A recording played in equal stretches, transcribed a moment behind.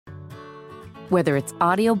Whether it's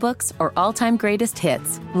audiobooks or all-time greatest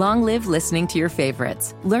hits, long live listening to your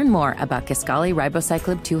favorites. Learn more about Kisqali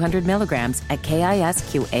Ribociclib 200 milligrams at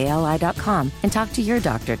KISQALI.com and talk to your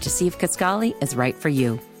doctor to see if Kisqali is right for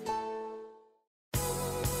you.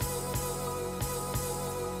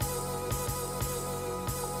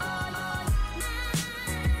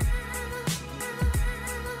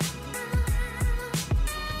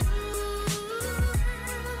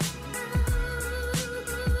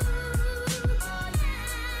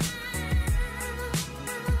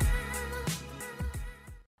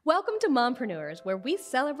 Welcome to Mompreneurs, where we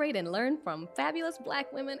celebrate and learn from fabulous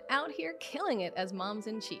Black women out here killing it as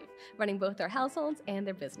moms-in-chief, running both their households and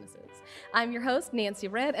their businesses. I'm your host, Nancy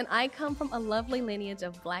Red, and I come from a lovely lineage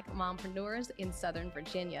of Black mompreneurs in Southern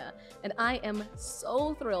Virginia. And I am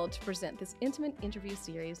so thrilled to present this intimate interview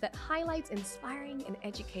series that highlights inspiring and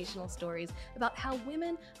educational stories about how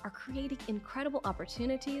women are creating incredible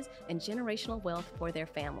opportunities and generational wealth for their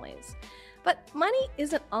families. But money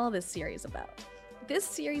isn't all this series about. This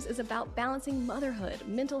series is about balancing motherhood,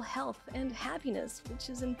 mental health, and happiness, which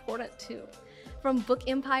is important too. From book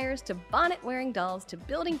empires to bonnet-wearing dolls to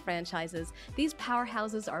building franchises, these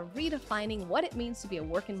powerhouses are redefining what it means to be a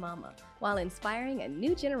working mama while inspiring a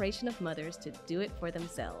new generation of mothers to do it for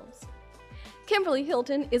themselves. Kimberly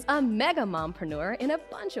Hylton is a mega mompreneur in a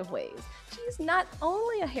bunch of ways. She's not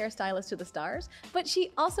only a hairstylist to the stars, but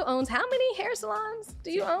she also owns how many hair salons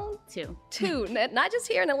do you own? Two. Not just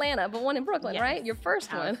here in Atlanta, but one in Brooklyn, yes. Right? Your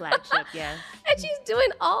first one. Flagship, yes. And she's doing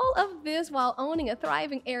all of this while owning a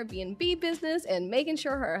thriving Airbnb business and making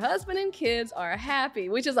sure her husband and kids are happy,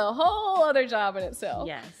 which is a whole other job in itself.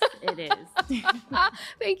 Yes, it is.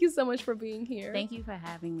 Thank you so much for being here. Thank you for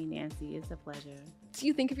having me, Nancy. It's a pleasure. Do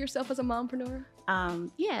you think of yourself as a mompreneur?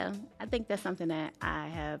 Yeah, I think that's something that I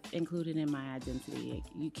have included in my identity.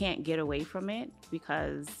 You can't get away from it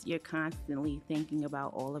because you're constantly thinking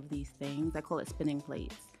about all of these things. I call it spinning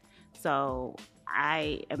plates. So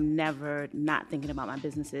I am never not thinking about my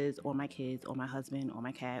businesses or my kids or my husband or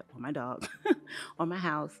my cat or my dog or my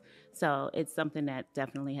house. So it's something that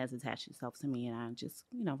definitely has attached itself to me, and I just,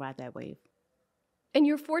 ride that wave. And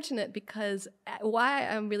you're fortunate because why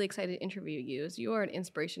I'm really excited to interview you is you are an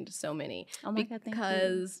inspiration to so many. Oh my God, thank you.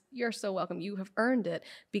 Because you're so welcome. You have earned it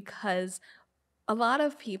because a lot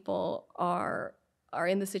of people are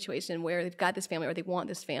in the situation where they've got this family or they want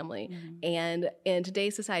this family. Mm-hmm. And in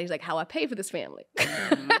today's society, it's like, how I pay for this family.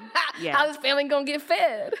 Mm-hmm. Yes. How this family gonna get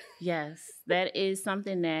fed? Yes, that is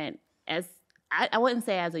something that I wouldn't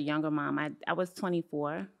say as a younger mom. I was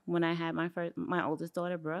 24 when I had my oldest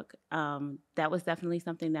daughter, Brooke. That was definitely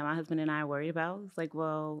something that my husband and I worried about. It's like,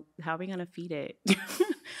 well, how are we going to feed it?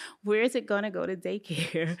 Where is it going to go to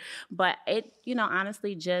daycare? But it,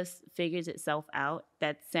 honestly just figures itself out.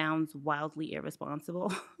 That sounds wildly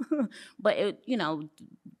irresponsible. But it,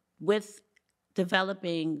 with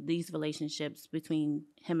developing these relationships between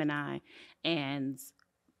him and I and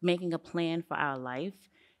making a plan for our life,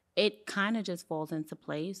 it kind of just falls into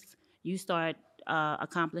place. You start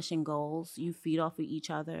accomplishing goals. You feed off of each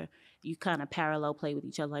other. You kind of parallel play with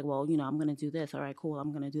each other like, well, I'm going to do this. All right, cool.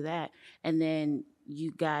 I'm going to do that. And then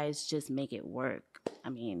you guys just make it work. I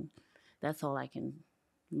mean, that's all I can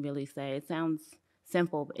really say. It sounds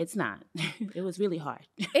simple, but it's not. It was really hard.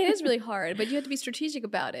 It is really hard, but you have to be strategic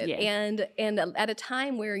about it. Yeah. And at a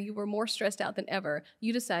time where you were more stressed out than ever,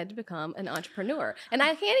 you decided to become an entrepreneur. And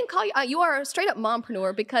I can't even call you, you are a straight up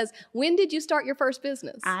mompreneur because when did you start your first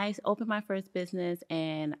business? I opened my first business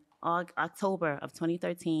in October of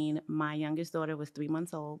 2013. My youngest daughter was 3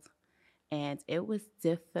 months old. And it was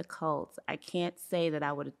difficult. I can't say that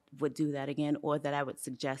I would do that again or that I would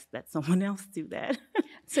suggest that someone else do that.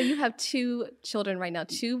 So you have two children right now,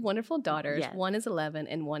 two wonderful daughters. Yes. One is 11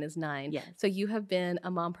 and one is 9. Yes. So you have been a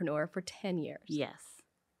mompreneur for 10 years. Yes,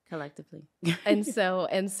 collectively. and so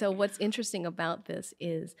what's interesting about this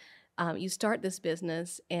is you start this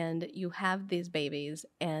business and you have these babies.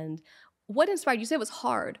 And what inspired you? You said it was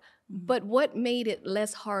hard, but what made it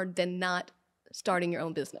less hard than not starting your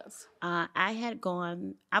own business?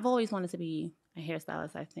 I've always wanted to be a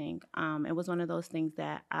hairstylist, I think. It was one of those things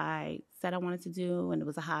that I said I wanted to do, and it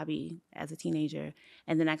was a hobby as a teenager.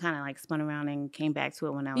 And then I kind of spun around and came back to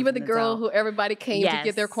it when I was You were the girl who everybody came to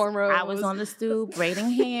get their cornrows. I was on the stoop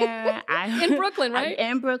braiding hair. In Brooklyn, right?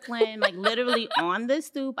 In Brooklyn, literally on the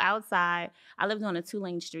stoop outside. I lived on a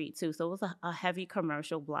 2-lane street too, so it was a heavy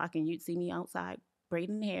commercial block, and you'd see me outside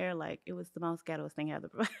braiding hair. It was the most ghettoest thing ever.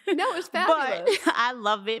 No, it's fabulous. But I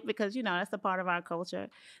love it because, that's a part of our culture.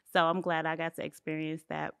 So I'm glad I got to experience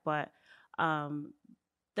that. But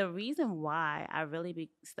the reason why I really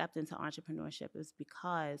stepped into entrepreneurship is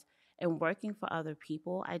because in working for other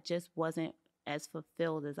people, I just wasn't as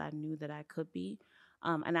fulfilled as I knew that I could be.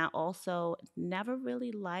 And I also never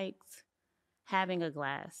really liked having a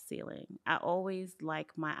glass ceiling. I always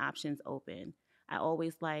like my options open. I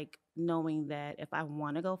always like knowing that if I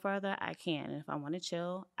want to go further, I can. And if I want to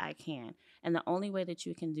chill, I can. And the only way that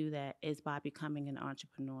you can do that is by becoming an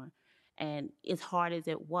entrepreneur. And as hard as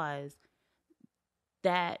it was,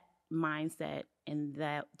 that mindset and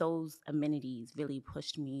that those amenities really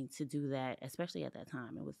pushed me to do that, especially at that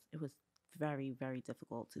time. It was very, very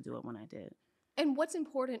difficult to do it when I did. And what's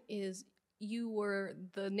important is you were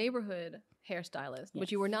the neighborhood hairstylist,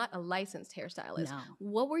 but you were not a licensed hairstylist. No.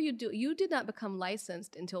 What were you doing? You did not become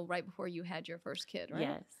licensed until right before you had your first kid, right?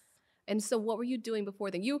 Yes. And so what were you doing before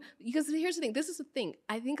then? Because here's the thing. This is the thing.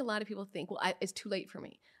 I think a lot of people think, well, it's too late for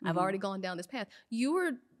me. I've already gone down this path.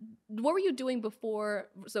 What were you doing before?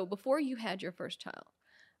 So before you had your first child,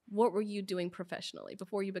 what were you doing professionally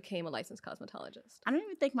before you became a licensed cosmetologist? I don't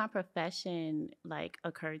even think my profession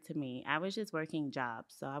occurred to me. I was just working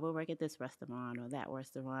jobs. So I would work at this restaurant or that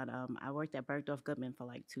restaurant. I worked at Bergdorf Goodman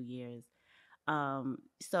for 2 years.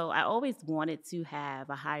 So I always wanted to have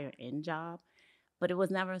a higher end job, but it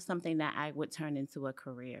was never something that I would turn into a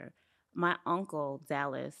career. My uncle,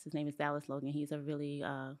 Dallas, his name is Dallas Logan. He's a really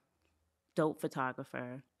dope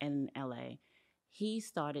photographer in LA. He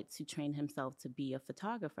started to train himself to be a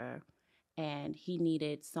photographer, and he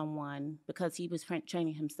needed someone because he was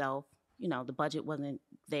training himself. The budget wasn't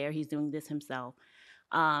there. He's doing this himself.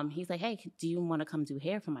 He's like, hey, do you want to come do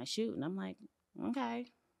hair for my shoot? And I'm like, okay.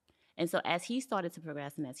 And so as he started to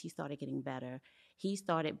progress and as he started getting better, he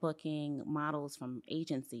started booking models from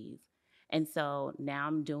agencies. And so now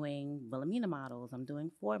I'm doing Wilhelmina models. I'm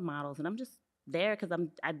doing Ford models, and I'm just there because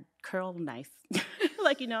I curl nice.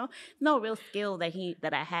 No real skill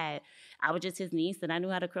that I had. I was just his niece, and I knew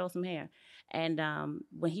how to curl some hair. And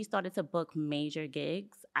when he started to book major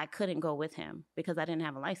gigs, I couldn't go with him because I didn't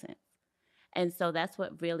have a license. And so that's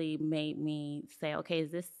what really made me say, okay,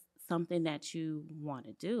 is this something that you want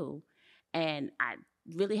to do? And I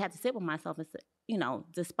really had to sit with myself and say,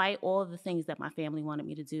 despite all of the things that my family wanted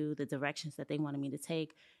me to do, the directions that they wanted me to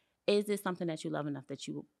take, is this something that you love enough that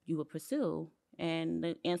you would pursue? And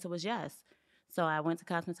the answer was yes. So I went to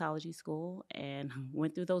cosmetology school and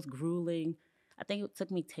went through those grueling, I think it took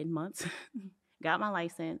me 10 months, got my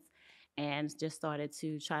license, and just started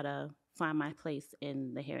to try to find my place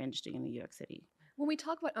in the hair industry in New York City. When we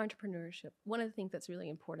talk about entrepreneurship, one of the things that's really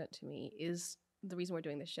important to me is the reason we're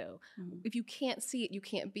doing this show. Mm-hmm. If you can't see it, you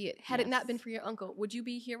can't be it. Had it not been for your uncle, would you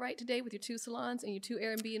be here right today with your 2 salons and your 2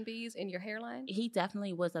 Airbnbs and your hairline? He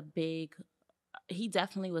definitely was a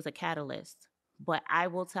catalyst. But I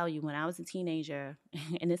will tell you, when I was a teenager,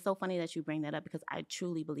 and it's so funny that you bring that up because I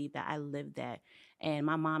truly believe that I lived that. And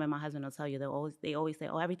my mom and my husband will tell you, they always say,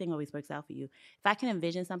 oh, everything always works out for you. If I can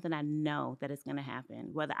envision something, I know that it's going to happen,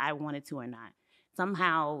 whether I wanted to or not.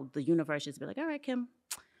 Somehow the universe just be like, all right, Kim,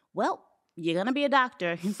 well, you're going to be a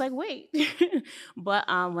doctor. It's like, wait. But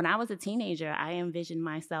when I was a teenager, I envisioned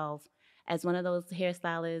myself as one of those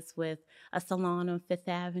hairstylists with a salon on Fifth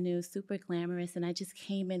Avenue, super glamorous. And I just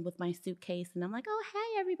came in with my suitcase and I'm like, oh,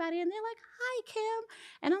 hey, everybody. And they're like, hi, Kim.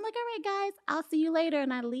 And I'm like, all right, guys, I'll see you later.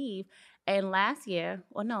 And I leave. And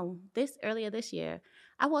earlier this year,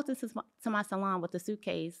 I walked into my salon with a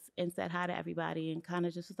suitcase and said hi to everybody and kind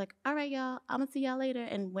of just was like, all right, y'all, I'm going to see y'all later,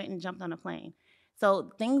 and went and jumped on a plane.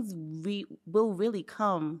 So things will really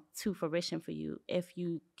come to fruition for you if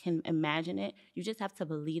you can imagine it. You just have to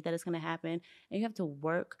believe that it's going to happen, and you have to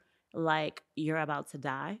work like you're about to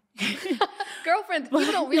die. Girlfriend, people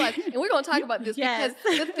don't realize, and we're going to talk about this because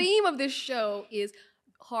the theme of this show is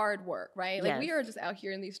hard work, right? We are just out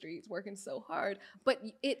here in these streets working so hard, but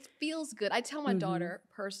it feels good. I tell my daughter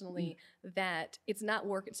personally that it's not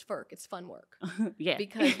work, it's fun work.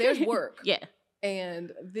 Because there's work.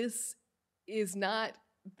 And this is not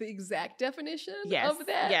the exact definition of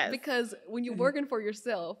that. Because when you're working for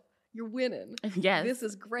yourself, you're winning. This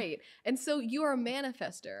is great. And so you are a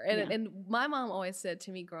manifester. And my mom always said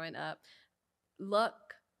to me growing up, luck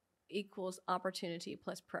equals opportunity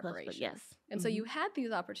plus preparation. And so you had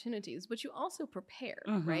these opportunities, but you also prepared,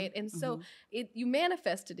 right? And so you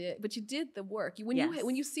manifested it, but you did the work.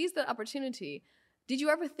 When you seized the opportunity, did you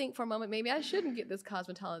ever think for a moment, maybe I shouldn't get this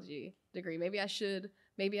cosmetology degree? Maybe I should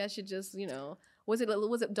just,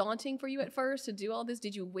 was it daunting for you at first to do all this?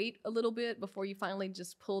 Did you wait a little bit before you finally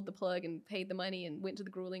just pulled the plug and paid the money and went to the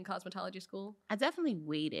grueling cosmetology school? I definitely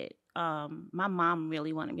waited. My mom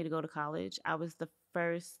really wanted me to go to college. I was the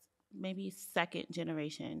first, maybe second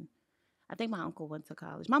generation. I think my uncle went to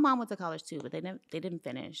college. My mom went to college too, but they didn't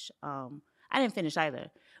finish. I didn't finish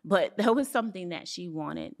either. But that was something that she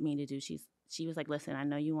wanted me to do. She was like, listen, I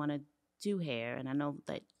know you want to do hair, and I know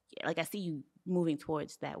that, like, I see you moving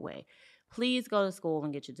towards that way. Please go to school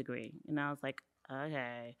and get your degree. And I was like,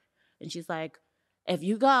 okay. And she's like, if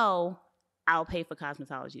you go, I'll pay for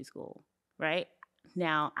cosmetology school, right?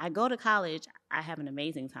 Now, I go to college. I have an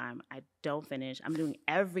amazing time. I don't finish. I'm doing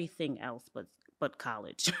everything else but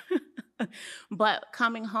college. But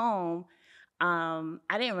coming home,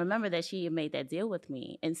 I didn't remember that she had made that deal with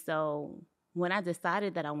me. And so when I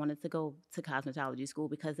decided that I wanted to go to cosmetology school,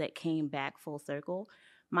 because that came back full circle,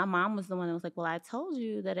 my mom was the one that was like, well, I told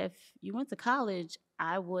you that if you went to college,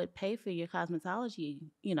 I would pay for your cosmetology,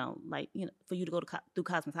 for you to go through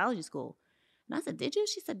cosmetology school. And I said, did you?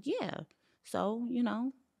 She said, yeah. So,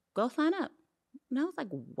 go sign up. And I was like,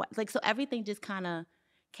 what? Like, so everything just kind of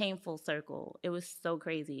came full circle. It was so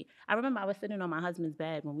crazy. I remember I was sitting on my husband's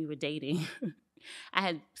bed when we were dating. I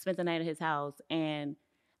had spent the night at his house, and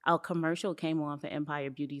a commercial came on for Empire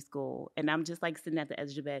Beauty School, and I'm just like sitting at the edge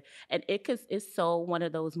of the bed, and it's so one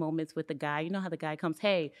of those moments with the guy. You know how the guy comes,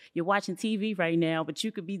 hey, you're watching TV right now, but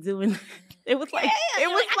you could be doing. It was like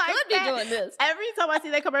I could be doing this. Every time I see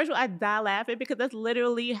that commercial, I die laughing because that's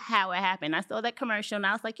literally how it happened. I saw that commercial, and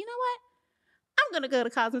I was like, you know what? I'm gonna go to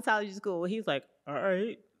cosmetology school. He's like, all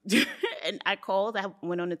right, and I called. I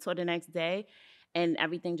went on the tour the next day, and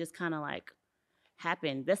everything just kind of like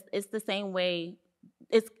happened. It's the same way.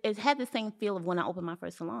 It had the same feel of when I opened my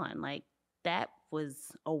first salon. Like, that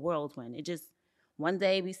was a whirlwind. It just, one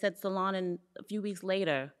day we said salon, and a few weeks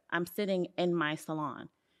later, I'm sitting in my salon.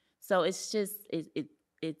 So it's just,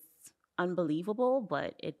 it's unbelievable,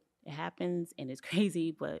 but it happens, and it's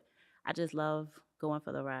crazy, but I just love going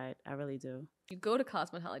for the ride. I really do. You go to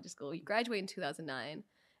cosmetology school, you graduate in 2009,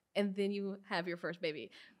 and then you have your first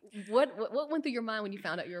baby. What went through your mind when you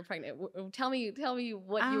found out you were pregnant? Tell me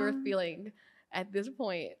what you were feeling at this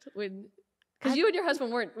point, when, because you and your husband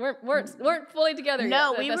weren't fully together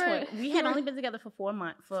no, yet. No, we had only been together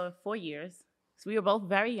for 4 years. So we were both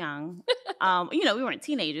very young. We weren't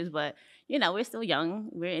teenagers, but we're still young.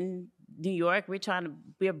 We're in New York.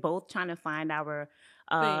 We're both trying to find our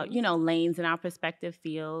lanes in our prospective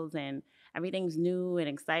fields, and everything's new and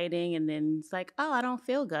exciting. And then it's like, oh, I don't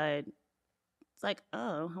feel good. It's like,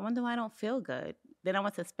 oh, I wonder why I don't feel good. Then I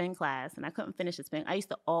went to spin class, and I couldn't finish the spin. I used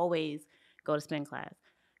to always go to spin class.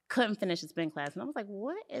 Couldn't finish the spin class. And I was like,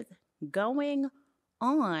 what is going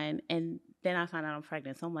on? And then I found out I'm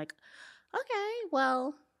pregnant. So I'm like, okay,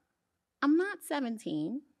 well, I'm not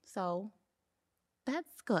 17, so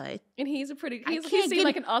that's good. And he seemed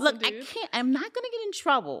like an awesome dude. I'm not going to get in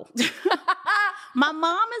trouble. My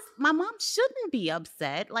mom shouldn't be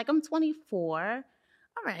upset. Like, I'm 24.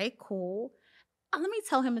 All right, cool. Let me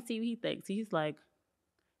tell him and see what he thinks. He's like,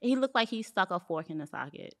 he looked like he stuck a fork in the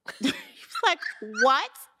socket. He was like, what?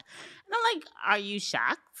 And I'm like, are you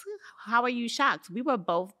shocked? How are you shocked? We were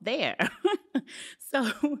both there.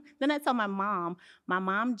 So then I tell my mom. My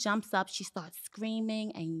mom jumps up. She starts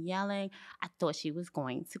screaming and yelling. I thought she was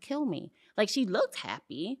going to kill me. Like, she looked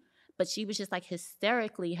happy, but she was just like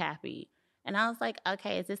hysterically happy. And I was like,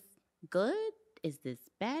 okay, is this good? Is this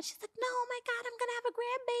bad? She's like, no, oh my God, I'm going to have a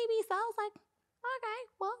grandbaby. So I was like, okay,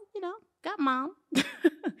 well, got mom.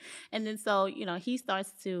 And then so, he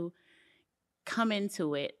starts to come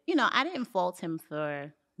into it. I didn't fault him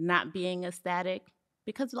for not being ecstatic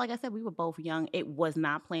because, like I said, we were both young. It was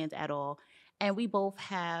not planned at all. And we both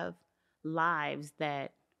have lives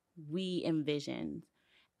that we envisioned.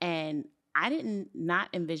 And I didn't not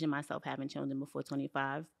envision myself having children before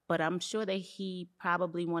 25, but I'm sure that he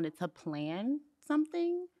probably wanted to plan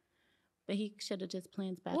something. But he should have just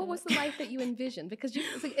planned better. What was the life that you envisioned? Because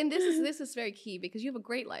and this is very key, because you have a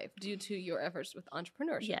great life due to your efforts with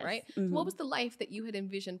entrepreneurship, yes. Right? Mm-hmm. So what was the life that you had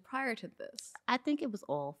envisioned prior to this? I think it was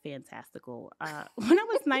all fantastical. When I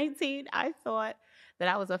was 19, I thought that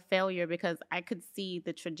I was a failure because I could see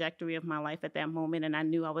the trajectory of my life at that moment, and I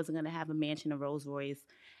knew I wasn't going to have a mansion, a Rolls Royce,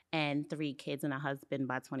 and 3 kids and a husband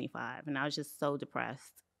by 25, and I was just so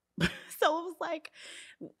depressed. So it was like,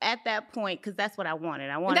 at that point, because that's what I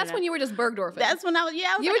wanted. And that's when you were just Bergdorfing. That's when I was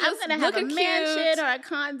going to have a mansion or a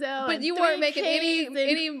condo. But you weren't making any boss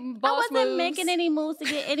moves. I wasn't making any moves to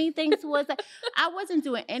get anything towards that. I wasn't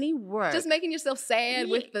doing any work. Just making yourself sad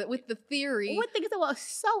with the theory. With things that were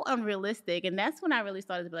so unrealistic. And that's when I really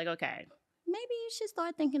started to be like, okay, maybe you should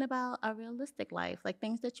start thinking about a realistic life, like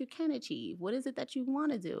things that you can achieve. What is it that you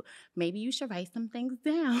want to do? Maybe you should write some things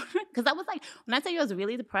down. Because I was like, when I tell you I was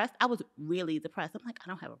really depressed, I was really depressed. I'm like, I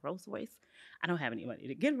don't have a Rolls Royce. I don't have any money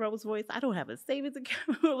to get a Rolls Royce. I don't have a savings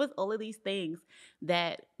account. It was all of these things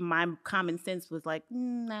that my common sense was like,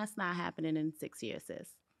 that's not happening in 6 years, sis.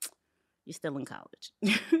 You're still in college.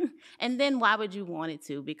 And then why would you want it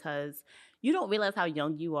to? Because you don't realize how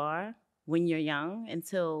young you are when you're young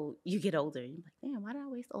until you get older. You're like, damn, why did I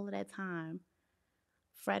waste all of that time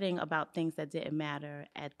fretting about things that didn't matter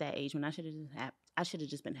at that age when I should have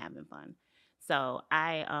just been having fun. So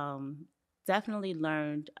I definitely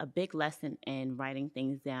learned a big lesson in writing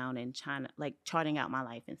things down and charting out my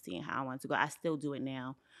life and seeing how I want to go. I still do it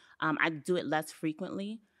now. I do it less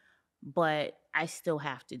frequently, but I still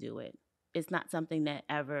have to do it. It's not something that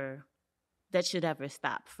should ever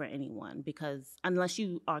stop for anyone, because unless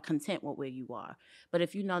you are content with where you are. But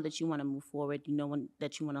if you know that you want to move forward,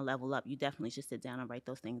 that you want to level up, you definitely should sit down and write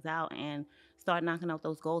those things out and start knocking out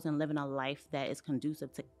those goals and living a life that is conducive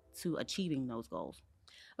to achieving those goals.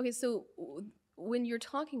 Okay, so when you're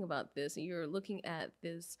talking about this and you're looking at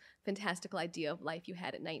this fantastical idea of life you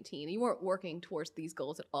had at 19, and you weren't working towards these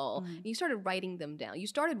goals at all, and you started writing them down. You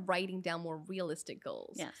started writing down more realistic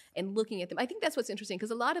goals and looking at them. I think that's what's interesting,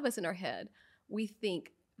 because a lot of us in our head, we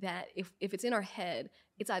think that if it's in our head,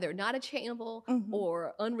 it's either not attainable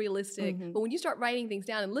or unrealistic. But when you start writing things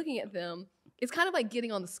down and looking at them, it's kind of like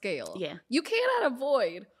getting on the scale. Yeah. You cannot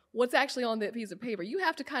avoid what's actually on that piece of paper. You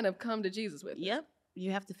have to kind of come to Jesus with it. Yep.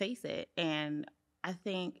 You have to face it. And I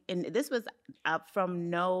think, and this was from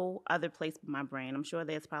no other place but my brain. I'm sure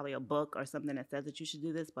there's probably a book or something that says that you should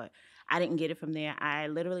do this, but I didn't get it from there. I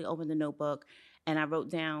literally opened the notebook and I wrote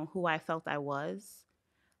down who I felt I was.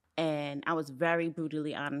 And I was very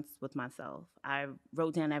brutally honest with myself. I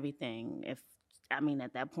wrote down everything.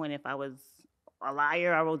 At that point, if I was a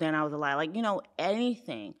liar, I wrote down I was a liar. Like,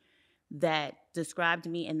 anything that described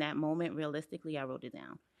me in that moment, realistically, I wrote it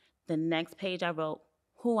down. The next page, I wrote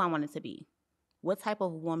who I wanted to be. What type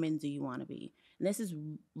of woman do you want to be? And this is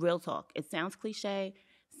real talk. It sounds cliche,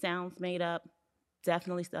 sounds made up.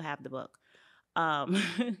 Definitely still have the book.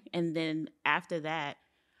 And then after that,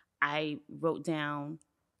 I wrote down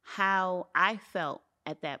how I felt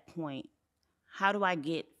at that point. How do I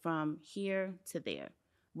get from here to there?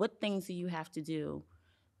 What things do you have to do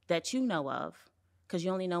that you know of? Because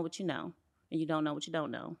you only know what you know, and you don't know what you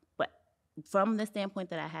don't know. But from the standpoint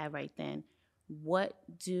that I had right then, what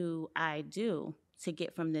do I do to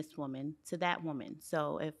get from this woman to that woman?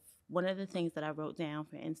 So if one of the things that I wrote down,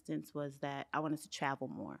 for instance, was that I wanted to travel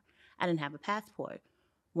more. I didn't have a passport.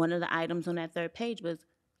 One of the items on that third page was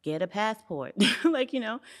get a passport.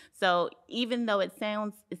 So even though it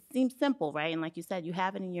seems simple, right? And like you said, you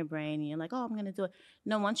have it in your brain and you're like, oh, I'm going to do it.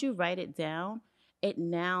 No, once you write it down, it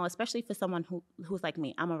now, especially for someone who's like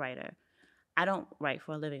me, I'm a writer. I don't write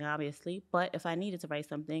for a living, obviously, but if I needed to write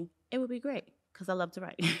something, it would be great because I love to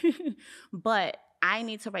write. But I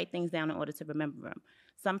need to write things down in order to remember them.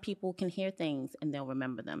 Some people can hear things and they'll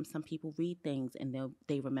remember them. Some people read things and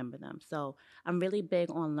they remember them. So I'm really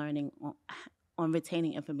big on learning on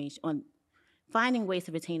retaining information, on finding ways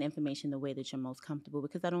to retain information the way that you're most comfortable,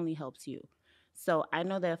 because that only helps you. So I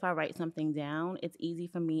know that if I write something down, it's easy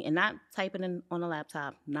for me, and not typing in on a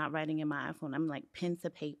laptop, not writing in my iPhone, I'm like pen to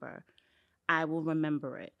paper. I will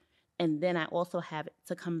remember it. And then I also have it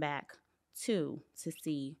to come back to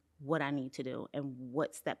see what I need to do and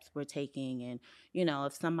what steps we're taking. And,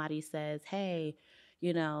 if somebody says, hey,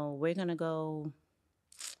 we're going to go,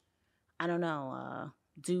 I don't know,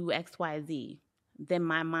 do X, Y, Z, then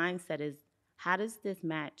my mindset is, how does this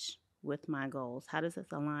match with my goals? How does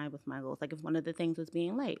this align with my goals? Like if one of the things was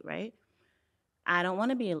being late, right? I don't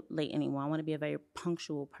want to be late anymore. I want to be a very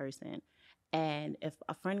punctual person. And if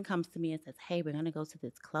a friend comes to me and says, hey, we're going to go to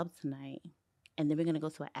this club tonight, and then we're going to go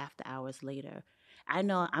to an after hours later, I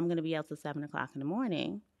know I'm going to be out till 7 o'clock in the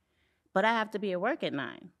morning, but I have to be at work at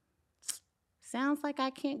 9. Sounds like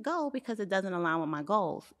I can't go because it doesn't align with my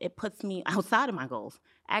goals. It puts me outside of my goals,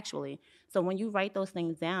 actually. So when you write those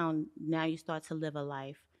things down, now you start to live a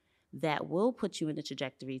life that will put you in the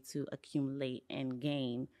trajectory to accumulate and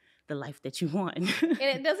gain the life that you want. And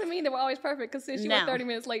it doesn't mean that we're always perfect, because since you were 30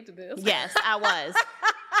 minutes late to this. Yes, I was.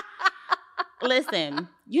 Listen,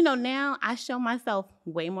 now I show myself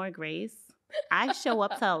way more grace. I show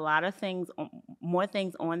up to a lot of things, more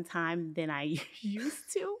things on time than I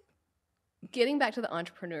used to. Getting back to the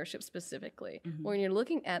entrepreneurship specifically, when you're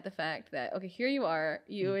looking at the fact that, okay, here you are,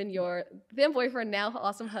 you and your then boyfriend, now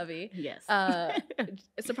awesome hubby. Yes.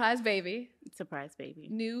 Surprise baby. Surprise baby.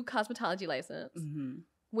 New cosmetology license.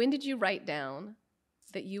 When did you write down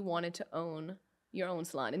that you wanted to own your own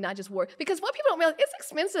salon and not just work? Because what people don't realize, it's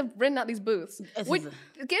expensive renting out these booths. Tell me what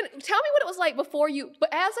it was like before you, but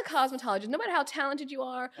as a cosmetologist, no matter how talented you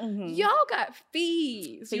are, y'all got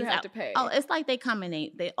fees you have to pay. Oh, it's like they come and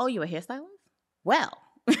they oh, you a hairstylist? Well,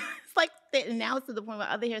 it's like now it's to the point where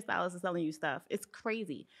other hairstylists are selling you stuff. It's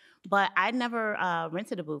crazy. But I never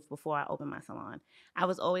rented a booth before I opened my salon. I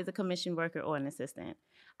was always a commission worker or an assistant.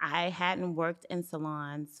 I hadn't worked in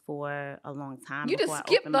salons for a long time You before just I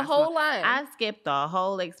skipped opened the my whole salon. line. I skipped the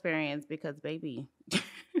whole experience because, baby,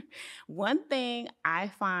 one thing I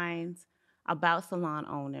find about salon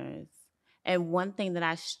owners, and one thing that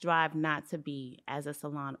I strive not to be as a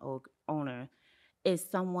salon owner, is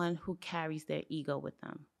someone who carries their ego with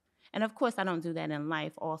them. And of course, I don't do that in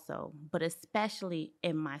life also, but especially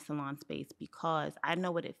in my salon space, because I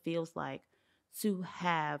know what it feels like to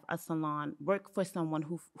have a salon work for someone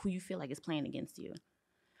who you feel like is playing against you.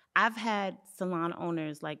 I've had salon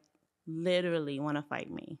owners like literally want to fight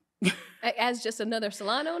me. As just another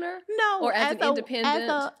salon owner? No, or as an independent? As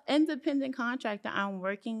an independent contractor, I'm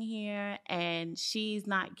working here, and she's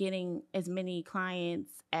not getting as many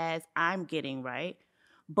clients as I'm getting, right?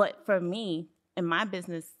 But for me, in my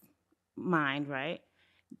business mind, right,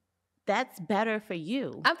 that's better for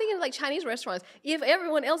you. I'm thinking like Chinese restaurants. If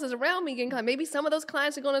everyone else is around me getting clients, maybe some of those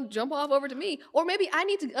clients are going to jump off over to me. Or maybe I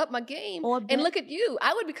need to up my game and look at you.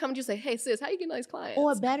 I would be coming to you and say, hey, sis, how you getting these clients?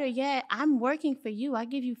 Or better yet, I'm working for you. I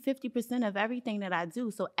give you 50% of everything that I do.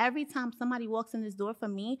 So every time somebody walks in this door for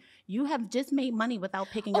me, you have just made money without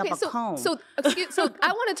picking up a comb. So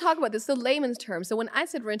I want to talk about this. So layman's terms. So when I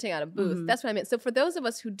said renting out a booth, that's what I meant. So for those of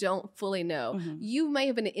us who don't fully know, you may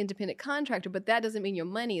have been an independent contractor, but that doesn't mean your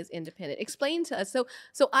money is independent. Explain to us. So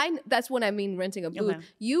that's what I mean renting a booth. Okay.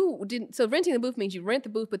 You didn't. So renting the booth means you rent the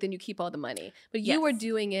booth, but then you keep all the money. But you were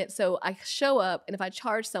doing it. So I show up, and if I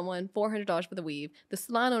charge someone $400 for the weave, the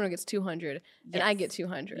salon owner gets $200, and I get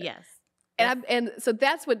 $200. Yes. And so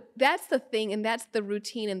that's the thing, and that's the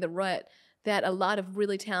routine and the rut that a lot of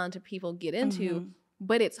really talented people get into.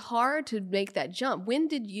 But it's hard to make that jump. When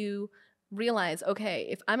did you realize, okay,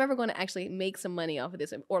 if I'm ever going to actually make some money off of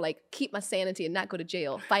this, or like keep my sanity and not go to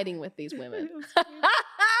jail fighting with these women?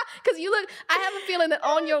 Because I have a feeling that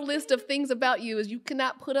on your list of things about you is you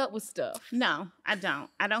cannot put up with stuff. No, I don't.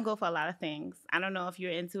 I don't go for a lot of things. I don't know if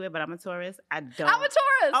you're into it, but I'm a Taurus. I don't. I'm a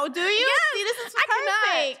Taurus. Oh, do you? Yes. See, this is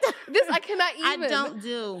perfect. I cannot even. I don't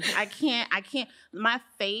do. I can't. My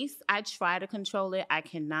face, I try to control it. I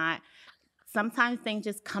cannot. Sometimes things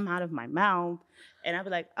just come out of my mouth, and I'll be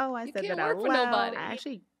like, oh, I said that out loud. Nobody. I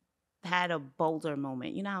actually had a bolder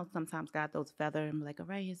moment. You know how sometimes God throws feather, and I'm like, all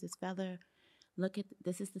right, here's this feather. Look at,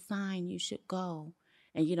 this is the sign, you should go.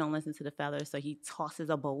 And you don't listen to the feather, so he tosses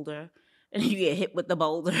a boulder, and you get hit with the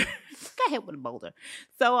boulder. Got hit with a boulder.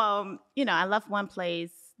 So, I left one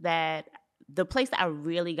place the place that I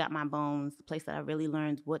really got my bones, the place that I really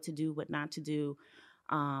learned what to do, what not to do.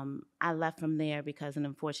 I left from there because an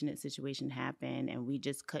unfortunate situation happened, and we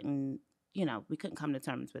just couldn't come to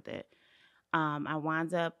terms with it. I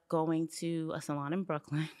wound up going to a salon in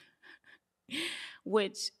Brooklyn,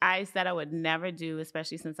 which I said I would never do,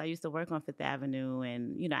 especially since I used to work on Fifth Avenue,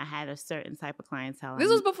 and I had a certain type of clientele.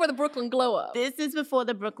 This was before the Brooklyn glow up. This is before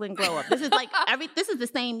the Brooklyn glow up. This is like this is the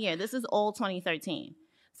same year. This is all 2013.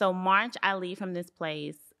 So March, I leave from this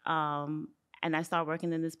place, and I start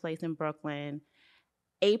working in this place in Brooklyn.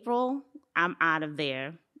 April, I'm out of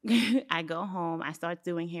there. I go home. I start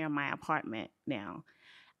doing hair in my apartment now.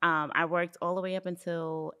 I worked all the way up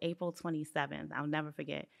until April 27th. I'll never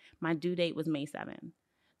forget. My due date was May 7th.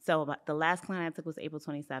 So the last client I took was April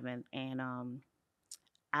 27th. And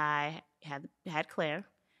I had Claire.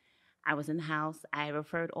 I was in the house. I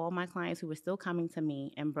referred all my clients who were still coming to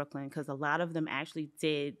me in Brooklyn, because a lot of them actually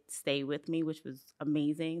did stay with me, which was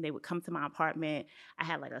amazing. They would come to my apartment. I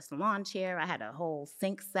had like a salon chair. I had a whole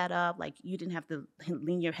sink set up. Like, you didn't have to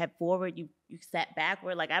lean your head forward. You sat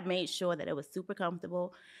backward. Like, I made sure that it was super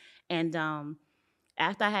comfortable. And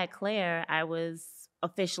after I had Claire, I was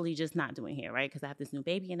officially just not doing hair, right? Because I have this new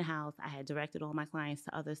baby in the house. I had directed all my clients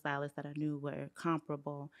to other stylists that I knew were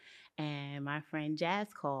comparable. And my friend Jazz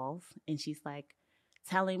calls, and she's like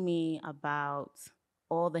telling me about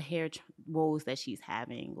all the hair woes that she's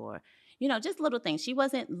having, or, just little things. She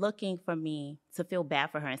wasn't looking for me to feel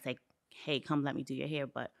bad for her and say, hey, come let me do your hair.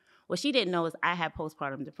 But what she didn't know is I had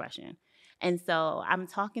postpartum depression. And so I'm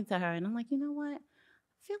talking to her, and I'm like, you know what?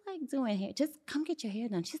 I feel like doing hair. Just come get your hair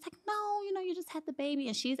done. She's like, no, you just had the baby.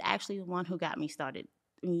 And she's actually the one who got me started,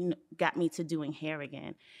 got me to doing hair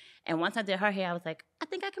again. And once I did her hair, I was like, I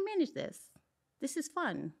think I can manage this. This is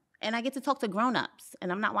fun. And I get to talk to grown-ups,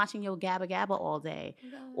 and I'm not watching Yo Gabba Gabba all day,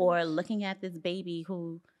 or looking at this baby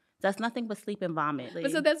who does nothing but sleep and vomit.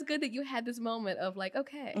 But so that's good that you had this moment of like,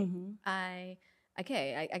 okay, I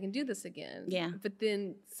can do this again. Yeah. But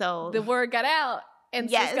then the word got out, and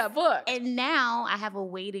sis got booked. And now I have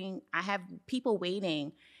people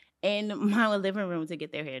waiting in my living room to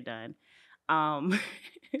get their hair done.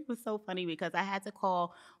 It was so funny because I had to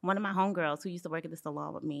call one of my homegirls who used to work at the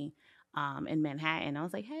salon with me in Manhattan. I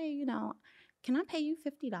was like, hey, can I pay you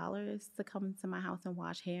 $50 to come to my house and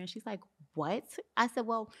wash hair? And she's like, what? I said,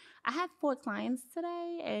 well, I have 4 clients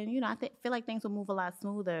today. And, you know, I feel like things would move a lot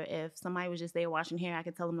smoother if somebody was just there washing hair. I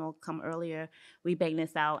could tell them to come earlier. We bang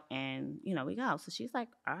this out and, you know, we go. So she's like,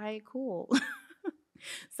 all right, cool.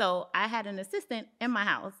 So I had an assistant in my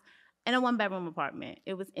house in a 1-bedroom apartment.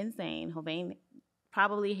 It was insane. Hovain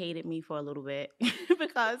probably hated me for a little bit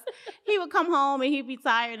because he would come home and he'd be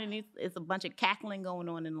tired and it's a bunch of cackling going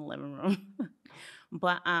on in the living room.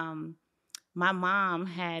 But my mom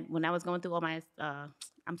had, when I was going through all my,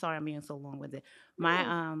 I'm sorry I'm being so long-winded.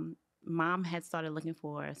 My mom had started looking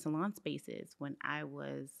for salon spaces when I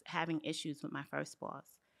was having issues with my first boss.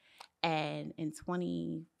 And in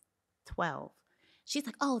 2012, she's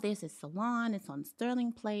like, oh, there's this salon. It's on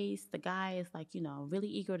Sterling Place. The guy is like, you know, really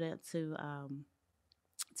eager to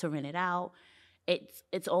rent it out.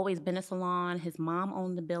 It's always been a salon. His mom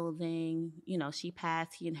owned the building. You know, she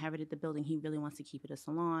passed. He inherited the building. He really wants to keep it a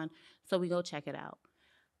salon. So we go check it out.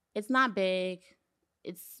 It's not big.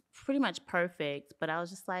 It's pretty much perfect. But I was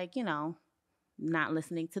just like, you know, not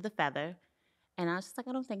listening to the feather. And I was just like,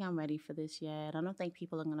 I don't think I'm ready for this yet. I don't think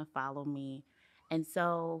people are going to follow me. And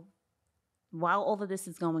so while all of this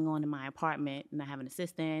is going on in my apartment, and I have an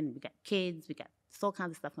assistant, we got kids, we got all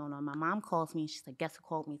kinds of stuff going on, my mom calls me and she's like, guess who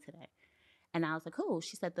called me today? And I was like, who?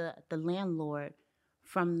 She said the landlord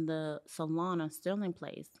from the salon on Sterling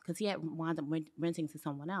Place, because he had wound up renting to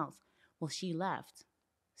someone else. Well, she left.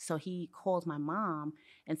 So he called my mom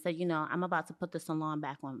and said, you know, I'm about to put the salon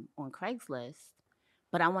back on Craigslist,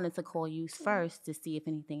 but I wanted to call you first to see if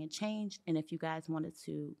anything had changed and if you guys wanted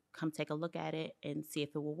to come take a look at it and see if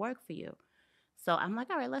it will work for you. So I'm like,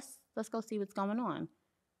 all right, let's go see what's going on.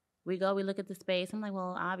 We look at the space. I'm like,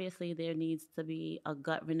 well, obviously there needs to be a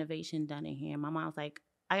gut renovation done in here. My mom's like,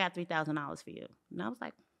 I got $3,000 for you. And I was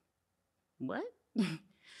like, what? She's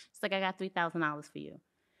like, I got $3,000 for you.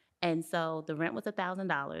 And so the rent was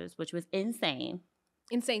 $1,000, which was insane.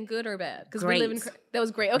 Insane, good or bad? Because we live in. That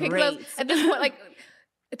was great. Okay, because at this point, like,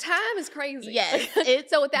 time is crazy. Yes.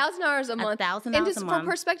 So $1,000 a month. $1,000 and just a for month.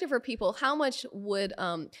 perspective for people, how much would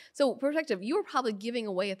so perspective, you were probably giving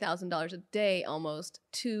away $1,000 a day almost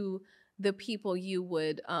to the people you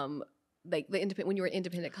would like the independent when you were an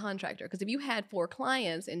independent contractor. Because if you had 4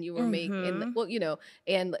 clients and you were making, well, you know,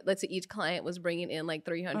 and let's say each client was bringing in like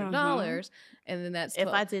 $300, and then that's 12,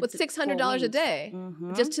 if I did what's $600 a day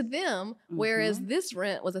just to them. Whereas this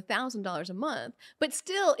rent was $1,000 a month, but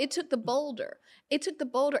still it took the boulder.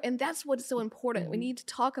 And that's what's so important. We need to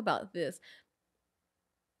talk about this.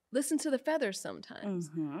 Listen to the feathers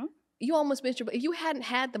sometimes. You almost missed if you hadn't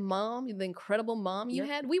had the mom, the incredible mom you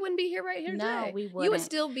had, we wouldn't be here right here today. No, we wouldn't. You would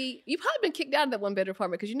still be, you've probably been kicked out of that 1-bedroom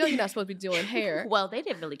apartment because you know you're not supposed to be doing hair. Well, they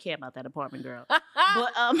didn't really care about that apartment, girl. But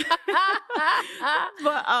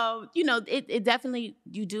you know, it definitely,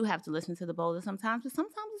 you do have to listen to the boulder sometimes, but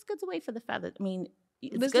sometimes it's good to wait for the feather. I mean,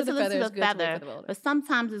 it's good to listen to the feather, but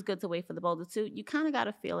sometimes it's good to wait for the boulder too. You kind of got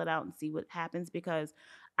to feel it out and see what happens, because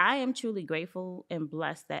I am truly grateful and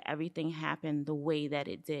blessed that everything happened the way that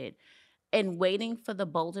it did. And waiting for the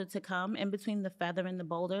boulder to come, in between the feather and the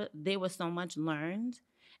boulder, there was so much learned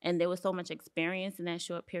and there was so much experience in that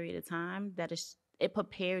short period of time that it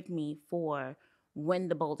prepared me for when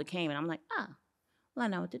the boulder came. And I'm like, well, I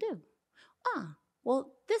know what to do.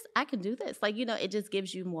 Well, I can do this. Like, you know, it just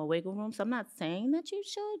gives you more wiggle room. So I'm not saying that you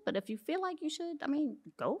should, but if you feel like you should, I mean,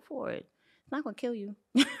 go for it. It's not going to kill you.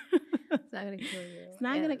 It's not going to kill you. It's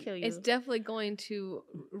not going to kill you. It's definitely going to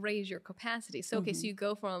raise your capacity. So, okay, so you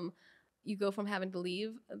go from having to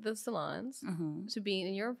leave the salons to being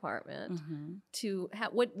in your apartment to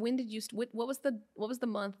what was the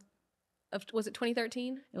month of, was it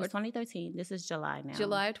 2013? It was 2013. This is July now.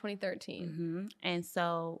 July of 2013. And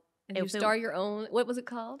so you start your own, what was it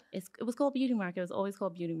called? It was called Beauty Mark. It was always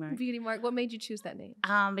called Beauty Mark. Beauty Mark. What made you choose that name?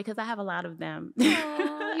 Because I have a lot of them.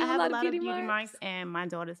 Aww, I have a lot of beauty marks, and my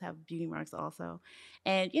daughters have beauty marks also.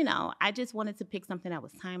 And, you know, I just wanted to pick something that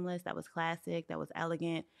was timeless, that was classic, that was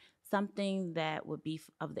elegant, something that would be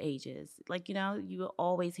of the ages. Like, you know, you will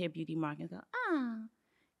always hear Beauty Mark and go,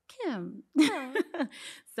 Kim.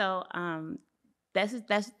 So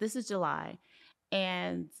this is July.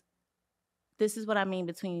 And this is what I mean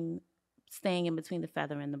between staying in between the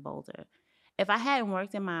feather and the boulder. If I hadn't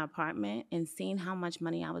worked in my apartment and seen how much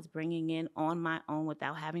money I was bringing in on my own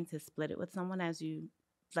without having to split it with someone, as you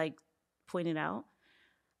like pointed out,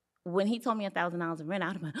 when he told me $1,000 in rent, I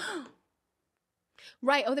would have been,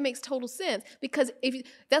 right. Oh, that makes total sense. Because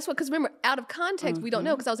because remember, out of context, we don't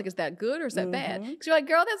know. Because I was like, is that good or is that bad? Because you're like,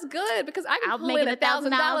 girl, that's good because I can pull in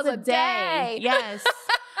 $1,000 a day. Yes.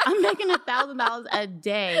 I'm making $1,000 a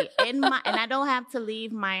day and I don't have to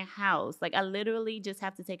leave my house. Like I literally just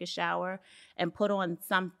have to take a shower and put on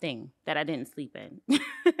something that I didn't sleep in.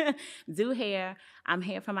 Do hair. I'm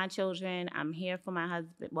here for my children. I'm here for my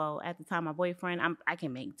husband. Well, at the time, my boyfriend. I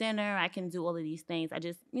can make dinner. I can do all of these things. I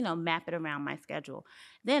just, map it around my schedule.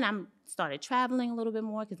 Then I started traveling a little bit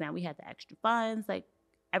more because now we had the extra funds. Like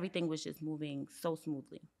everything was just moving so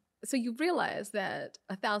smoothly. So you realize that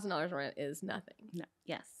 $1,000 rent is nothing. No.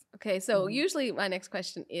 Yes. Okay, so usually my next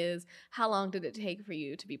question is, how long did it take for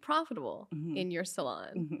you to be profitable in your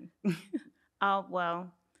salon?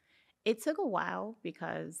 Well, it took a while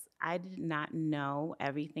because I did not know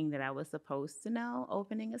everything that I was supposed to know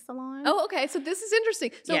opening a salon. Oh, okay. So this is interesting.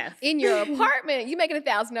 So in your apartment, you're making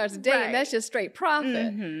 $1,000 a day, and that's just straight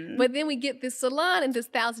profit. But then we get this salon, and this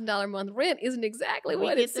 $1,000 a month rent isn't exactly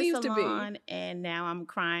what it seems to be. And now I'm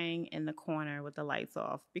crying in the corner with the lights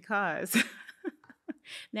off because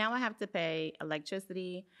now I have to pay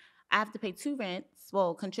electricity. I have to pay 2 rents.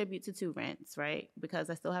 Well, contribute to 2 rents, right? Because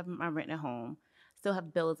I still have my rent at home. Still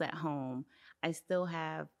have bills at home. I still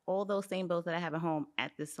have all those same bills that I have at home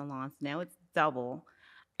at this salon. So now it's double.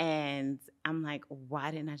 And I'm like,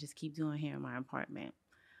 why didn't I just keep doing hair in my apartment?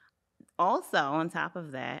 Also, on top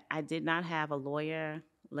of that, I did not have a lawyer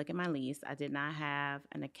look at my lease. I did not have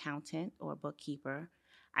an accountant or bookkeeper.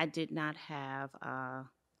 I did not have,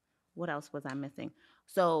 what else was I missing?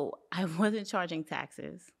 So I wasn't charging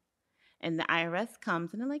taxes. And the IRS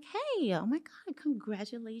comes and they're like, hey, oh my God,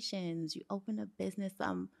 congratulations. You opened a business.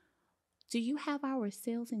 Do you have our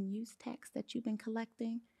sales and use tax that you've been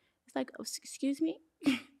collecting? It's like, oh, excuse me?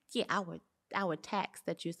 Yeah, our tax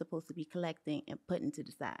that you're supposed to be collecting and putting to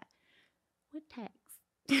the side. What tax?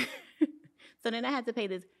 So then I had to pay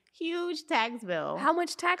this huge tax bill. How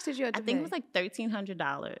much tax did you have to pay? I think it was like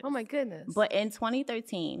 $1,300. Oh my goodness. But in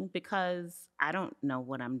 2013, because I don't know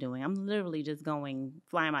what I'm doing, I'm literally just flying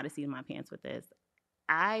by the seat of my pants with this.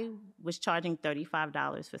 I was charging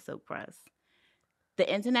 $35 for silk press.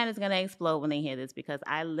 The internet is going to explode when they hear this because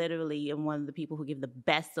I literally am one of the people who give the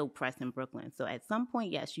best silk press in Brooklyn. So at some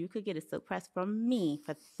point, yes, you could get a silk press from me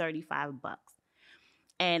for $35.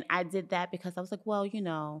 And I did that because I was like,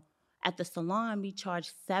 well, at the salon, we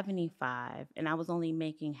charge $75, and I was only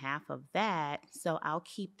making half of that. So I'll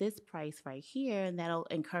keep this price right here, and that'll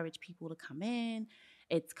encourage people to come in.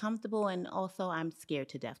 It's comfortable, and also I'm scared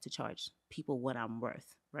to death to charge people what I'm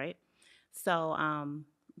worth, right? So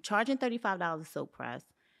charging $35 a silk press,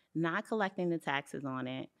 not collecting the taxes on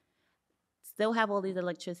it, still have all these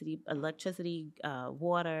electricity,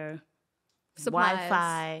 water, supplies.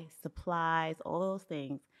 Wi-Fi, supplies, all those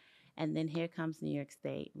things. And then here comes New York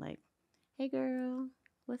State, like, hey, girl,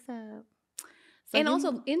 what's up? So and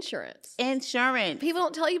also insurance. Insurance. People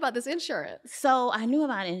don't tell you about this insurance. So I knew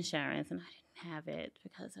about insurance, and I didn't have it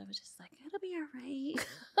because I was just like, it'll be all right.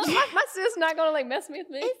 my sis not going to mess with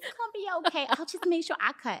me. It's going to be okay. I'll just make sure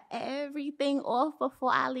I cut everything off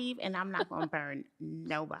before I leave, and I'm not going to burn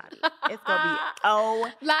nobody. It's going to be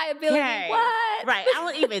okay. Liability, what? Right. I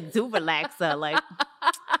don't even do relaxer. Like,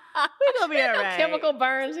 we're going to be all right. Chemical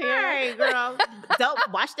burns here. All right, girl. Don't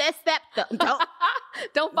watch that step.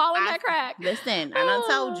 Don't fall in that crack. Listen, I done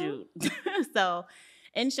told you. So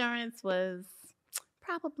insurance was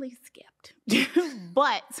probably skipped.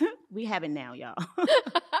 But we have it now, y'all.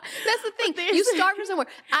 That's the thing. You start from somewhere.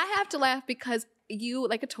 I have to laugh because you,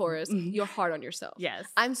 like a Taurus, you're hard on yourself. Yes.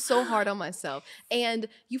 I'm so hard on myself. And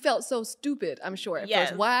you felt so stupid, I'm sure, at Yes.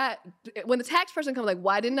 first. Why, when the tax person comes, like,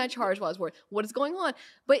 why didn't I charge what I was worth? What is going on?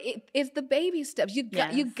 But it's the baby steps. You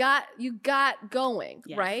got going,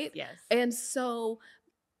 Yes. right? Yes. And so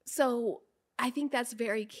I think that's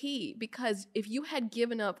very key because if you had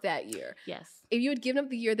given up that year, Yes. if you had given up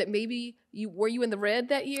the year that maybe were you in the red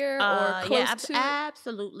that year or close to?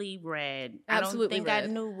 Absolutely red. Absolutely I don't think red. I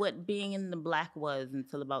knew what being in the black was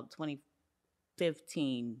until about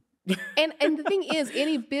 2015. And the thing is,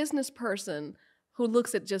 any business person who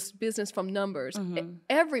looks at just business from numbers,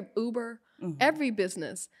 every Uber, every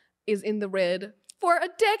business is in the red for a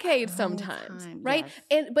decade sometimes, right?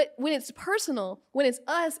 Yes. But when it's personal, when it's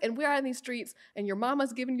us and we're out in these streets and your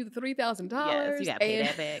mama's giving you the $3,000. Yes, you got to pay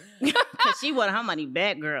that back. Because she wanted her money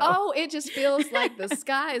back, girl. Oh, it just feels like the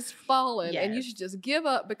sky is falling and you Yes. should just give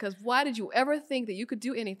up because why did you ever think that you could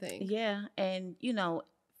do anything? Yeah, and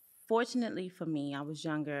fortunately for me, I was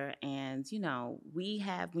younger, and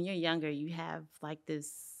when you're younger, you have like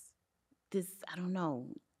this I don't know,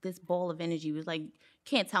 this ball of energy. It was like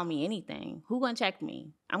can't tell me anything. Who gonna check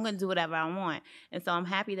me? I'm gonna do whatever I want. And so I'm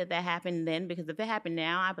happy that happened then, because if it happened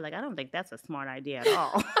now, I'd be like, I don't think that's a smart idea at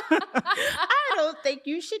all. I don't think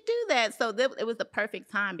you should do that. So it was the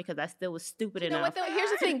perfect time, because I still was stupid enough. You know what, though? Here's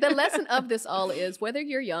the thing. The lesson of this all is, whether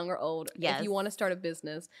you're young or old, if you want to start a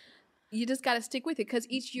business, you just got to stick with it, because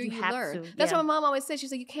each year you learn. That's what my mom always said. She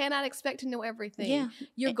said, you cannot expect to know everything. Yeah.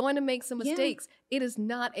 You're going to make some mistakes. Yeah. It is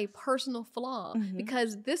not a personal flaw,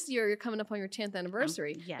 because this year you're coming up on your 10th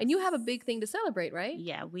anniversary. Yes. And you have a big thing to celebrate, right?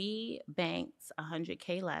 Yeah, we banked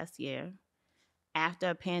 $100K last year after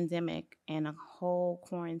a pandemic and a whole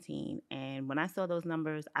quarantine. And when I saw those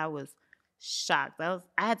numbers, I was shocked. I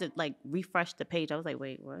had to like refresh the page. I was like,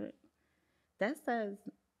 wait, what? That says,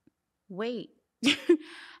 wait.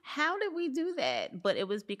 How did we do that? But it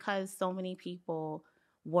was because so many people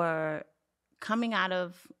were coming out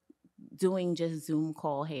of doing just Zoom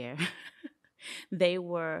call hair. They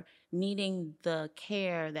were needing the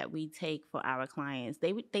care that we take for our clients.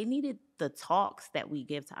 They needed the talks that we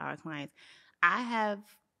give to our clients. I have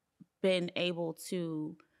been able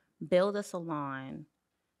to build a salon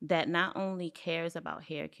that not only cares about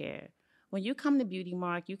hair care. When you come to Beauty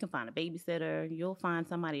Mark, you can find a babysitter. You'll find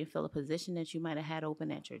somebody to fill a position that you might have had open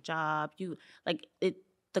at your job.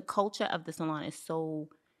 The culture of the salon is so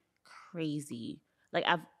crazy. Like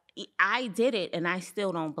I did it, and I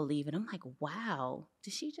still don't believe it. I'm like, wow,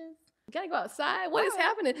 did she just? You gotta go outside. What is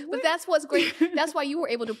happening? But that's what's great. That's why you were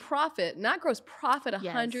able to not gross profit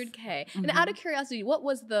 $100K. Mm-hmm. And out of curiosity, what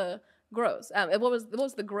was the gross? What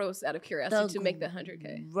was the gross out of curiosity to make the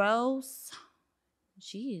 $100K? Gross,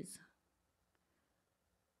 jeez.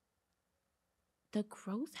 The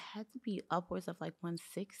gross had to be upwards of like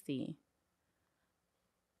 160.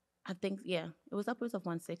 I think, yeah, it was upwards of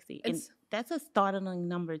 160. And that's a startling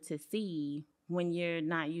number to see when you're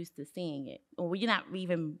not used to seeing it, or you're not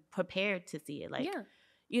even prepared to see it. Like,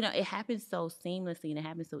 it happens so seamlessly and it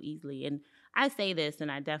happens so easily. And I say this,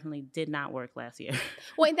 and I definitely did not work last year.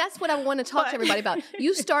 Well, and that's what I want to talk to everybody about.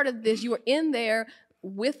 You started this, you were in there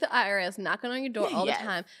with the IRS knocking on your door all the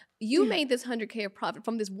time. You made this $100K of profit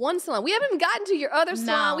from this one salon. We haven't even gotten to your other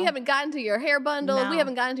salon. We haven't gotten to your hair bundles. We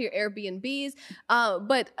haven't gotten to your Airbnbs.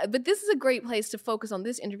 But this is a great place to focus on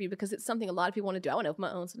this interview, because it's something a lot of people want to do. I want to open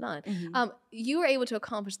my own salon. Mm-hmm. You were able to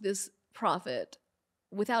accomplish this profit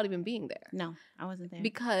without even being there. No, I wasn't there.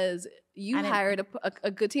 Because you hired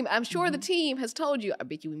a good team. I'm sure the team has told you, I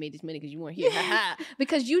bet you we made this money because you weren't here.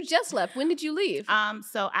 Because you just left. When did you leave?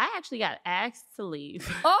 So I actually got asked to leave.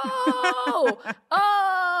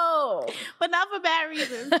 But not for bad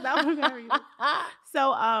reasons.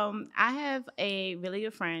 So I have a really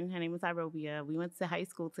good friend. Her name was Irobia. We went to high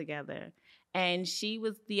school together. And she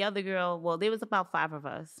was the other girl. Well, there was about 5 of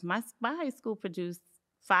us. My high school produced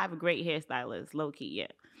 5 great hairstylists, low-key,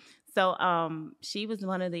 yeah. So she was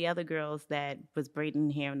one of the other girls that was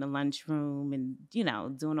braiding hair in the lunchroom and, doing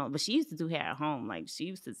all. But she used to do hair at home. Like, she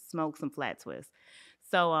used to smoke some flat twists.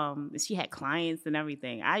 So she had clients and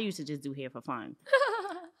everything. I used to just do hair for fun.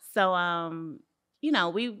 So,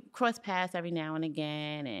 we cross paths every now and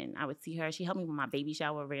again, and I would see her. She helped me with my baby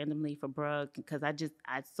shower randomly for Brooke, because I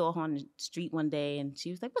saw her on the street one day, and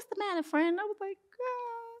she was like, "What's the matter, friend?" I was like,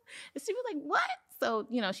 and she was like, "What?" So,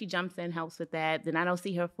 she jumps in, helps with that. Then I don't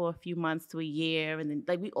see her for a few months to a year, and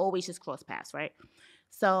then we always just cross paths, right?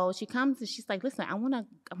 So she comes and she's like, "Listen, I wanna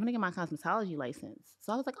get my cosmetology license."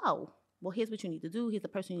 So I was like, "Oh, well, here's what you need to do. Here's the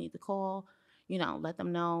person you need to call. Let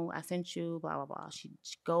them know I sent you, blah, blah, blah." She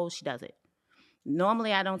goes, she does it.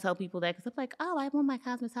 Normally, I don't tell people that, because I'm like, "Oh, I want my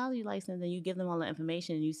cosmetology license." And you give them all the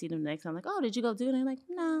information, and you see them the next time, like, "Oh, did you go do it?" And they're like,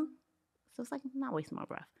 "No." So it's like, I'm not wasting my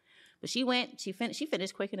breath. But she went, she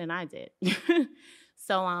finished quicker than I did.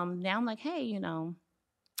 So now I'm like, "Hey, I'm going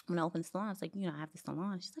to open a salon." It's like, I have the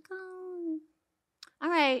salon. She's like, "Oh, all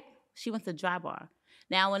right." She went to Dry Bar.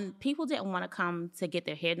 Now, when people didn't want to come to get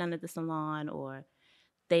their hair done at the salon, or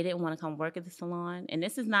they didn't want to come work at the salon, and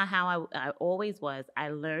this is not how I always was. I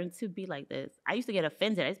learned to be like this. I used to get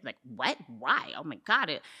offended. I used to be like, "What? Why? Oh my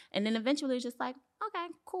God." And then eventually it's just like, okay,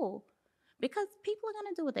 cool. Because people are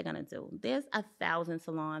going to do what they're going to do. There's 1,000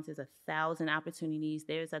 salons. There's 1,000 opportunities.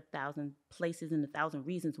 There's 1,000 places and 1,000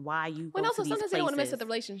 reasons why you go to these places. Sometimes they don't want to mess up the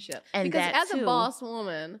relationship. And because as a boss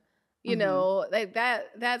woman,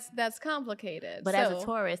 that's complicated. But as a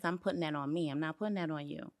tourist, I'm putting that on me. I'm not putting that on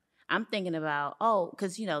you. I'm thinking about,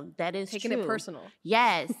 because, that is taking true. It personal.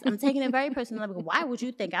 Yes, I'm taking it very personal. Why would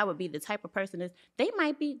you think I would be the type of person they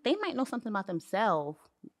might know something about themselves.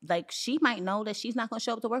 Like, she might know that she's not going to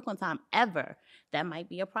show up to work on time ever. That might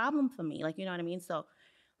be a problem for me. Like, you know what I mean? So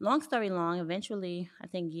long story long, eventually, I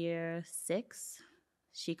think year 6,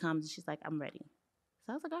 she comes and she's like, "I'm ready."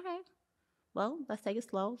 So I was like, "Okay." well, let's take it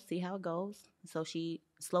slow, see how it goes. So she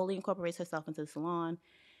slowly incorporates herself into the salon.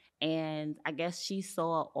 And I guess she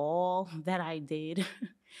saw all that I did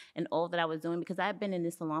and all that I was doing, because I've been in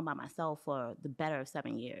this salon by myself for the better of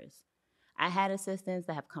 7 years. I had assistants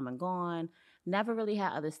that have come and gone. Never really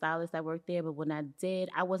had other stylists that worked there, but when I did,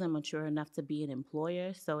 I wasn't mature enough to be an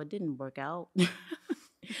employer, so it didn't work out.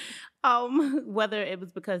 Whether it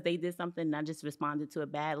was because they did something and I just responded to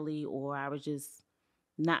it badly, or I was just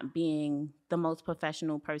not being the most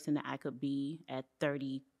professional person that I could be at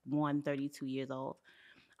 31, 32 years old.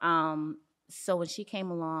 So when she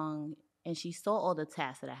came along and she saw all the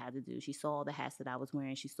tasks that I had to do, she saw all the hats that I was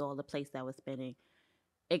wearing, she saw all the plates that I was spinning,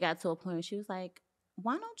 it got to a point where she was like,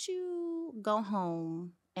 why don't you go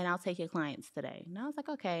home and I'll take your clients today? And I was like,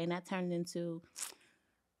 okay. And that turned into,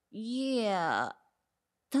 yeah,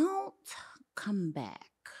 don't come back.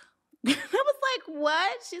 I was like,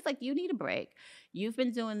 what? She's like, you need a break. You've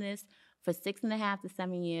been doing this for 6.5 to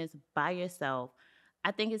 7 years by yourself.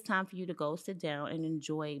 I think it's time for you to go sit down and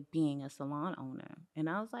enjoy being a salon owner. And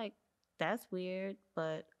I was like, that's weird,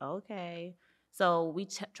 but okay. So we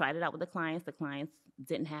tried it out with the clients. The clients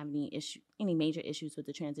didn't have any major issues with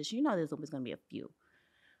the transition. You know, there's always going to be a few.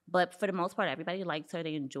 But for the most part, everybody liked her.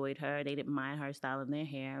 They enjoyed her. They didn't mind her styling their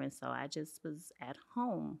hair. And so I just was at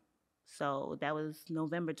home. So that was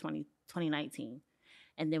November 2019.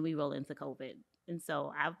 And then we roll into COVID. And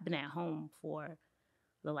so I've been at home for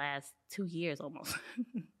the last 2 years almost.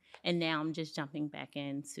 And now I'm just jumping back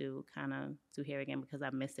into kind of do hair again because I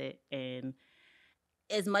miss it. And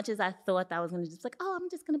as much as I thought that I was going to just like, oh, I'm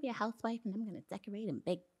just going to be a housewife and I'm going to decorate and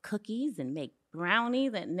bake cookies and make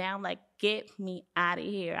brownies. And now I'm like, get me out of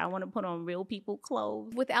here. I want to put on real people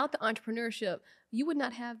clothes. Without the entrepreneurship, you would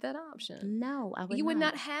not have that option. No, I would not. You would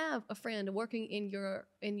not have a friend working in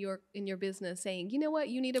your business saying, you know what,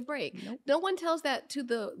 you need a break. Nope. No one tells that to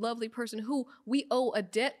the lovely person who we owe a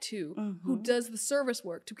debt to, who does the service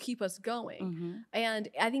work to keep us going. And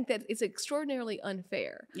I think that it's extraordinarily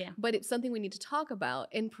unfair. Yeah. But it's something we need to talk about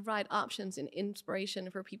and provide options and inspiration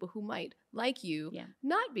for people who might, like you,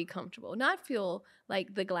 not be comfortable, not feel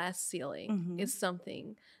like the glass ceiling is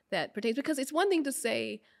something that pertains. Because it's one thing to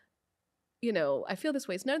say, you know, I feel this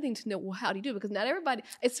way. It's another thing to know, well, how do you do it? Because not everybody,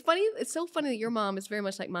 it's funny. It's so funny that your mom is very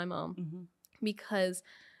much like my mom because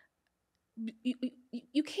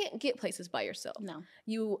you can't get places by yourself. No.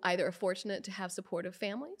 You either are fortunate to have supportive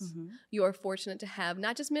families. You are fortunate to have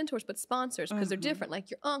not just mentors, but sponsors because they're different, like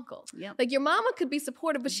your uncle. Yep. Like your mama could be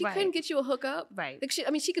supportive, but she couldn't get you a hookup. Right. Like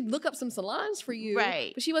she could look up some salons for you.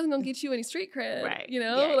 Right. But she wasn't going to get you any street cred. Right. You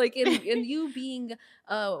know, like and you being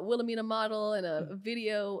a Wilhelmina model and a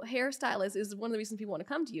video hairstylist is one of the reasons people want to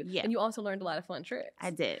come to you. Yeah. And you also learned a lot of fun tricks.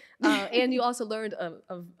 I did. And you also learned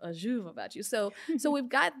a juve about you. So we've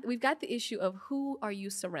got the issue of who are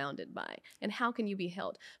you surrounded by and how can you be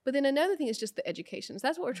held. But then another thing is just the education. So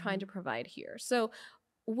that's what we're trying to provide here. So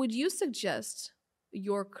would you suggest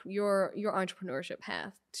your entrepreneurship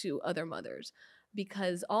path to other mothers?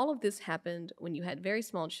 Because all of this happened when you had very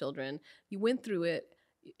small children. You went through it.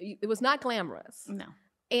 It was not glamorous. No.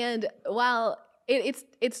 And while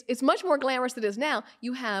it's much more glamorous than it is now,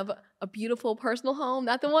 you have a beautiful personal home,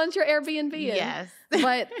 not the ones you're Airbnb in. Yes.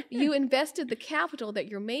 But you invested the capital that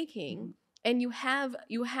you're making. And you have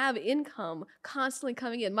income constantly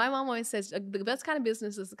coming in. My mom always says the best kind of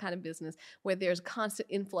business is the kind of business where there's constant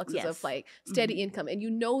influxes of like steady income. And you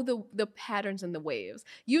know the patterns and the waves.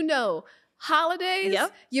 You know, holidays,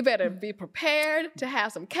 you better be prepared to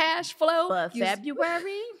have some cash flow. But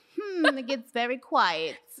February, it gets very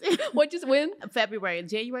quiet. What just when?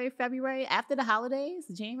 January, February, after the holidays,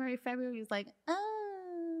 January, February is like,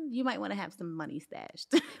 you might want to have some money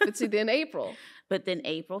stashed. But see, then April. But then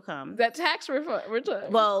April comes. That tax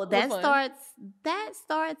return. Well, that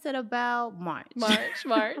starts at about March.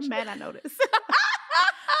 I'm mad I know this.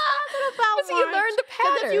 So you learned the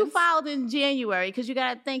patterns. If you filed in January, because you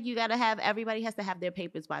got to have, everybody has to have their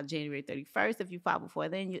papers by January 31st. If you file before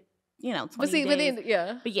then, you know, 20 days.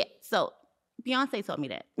 But yeah, so Beyonce taught me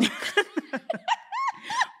that.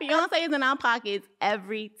 Beyonce is in our pockets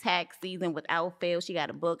every tax season without fail. She got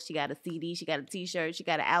a book, she got a CD, she got a T-shirt, she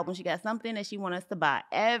got an album, she got something that she wants us to buy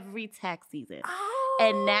every tax season. Oh.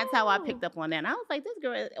 And that's how I picked up on that. And I was like, this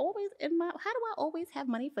girl is always how do I always have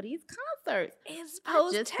money for these concerts? It's I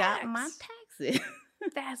just got my taxes.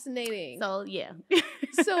 Fascinating. So yeah.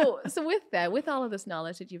 So with all of this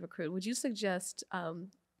knowledge that you've accrued, would you suggest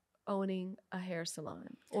owning a hair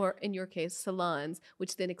salon, or in your case, salons,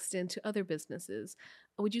 which then extend to other businesses?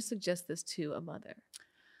 Would you suggest this to a mother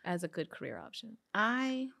as a good career option?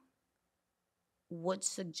 I would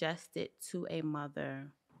suggest it to a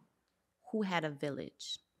mother who had a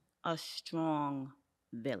village, a strong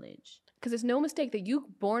village. Because it's no mistake that you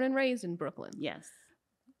born and raised in Brooklyn. Yes.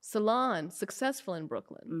 Salon, successful in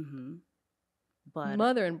Brooklyn. Mm-hmm. But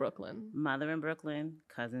mother in Brooklyn. Mother in Brooklyn,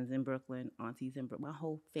 cousins in Brooklyn, aunties in Brooklyn. My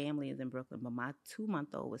whole family is in Brooklyn. But my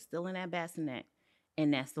 2-month-old was still in that bassinet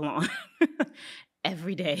in that salon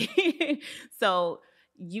every day. So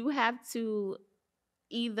you have to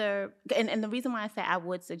either, and the reason why I say I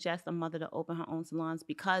would suggest a mother to open her own salons,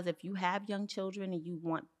 because if you have young children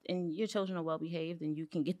and your children are well behaved and you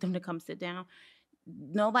can get them to come sit down,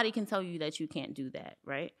 nobody can tell you that you can't do that,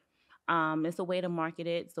 right? It's a way to market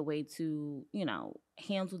it. It's a way to,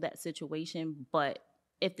 handle that situation. But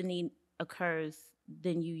if the need occurs,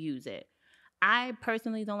 then you use it. I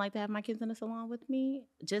personally don't like to have my kids in the salon with me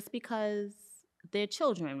just because they're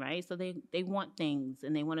children, right? So they want things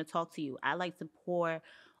and they want to talk to you. I like to pour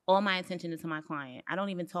all my attention into my client. I don't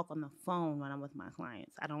even talk on the phone when I'm with my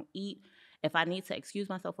clients. I don't eat. If I need to excuse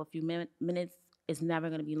myself for a few minutes, it's never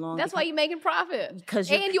going to be long. That's why you're making profit.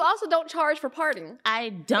 And you also don't charge for parting. I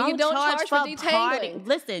don't charge for detailing.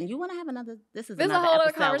 Listen, you want to have another? This is a whole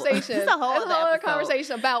other conversation. This is a whole other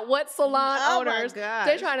conversation about what salon owners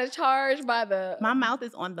they're trying to charge by the. My mouth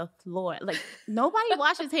is on the floor. Like nobody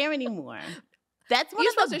washes hair anymore. That's one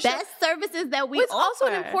of the best services that we offer. It's also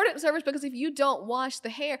an important service because if you don't wash the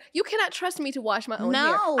hair, you cannot trust me to wash my own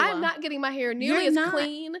hair. I'm not getting my hair nearly as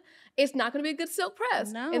clean. It's not going to be a good silk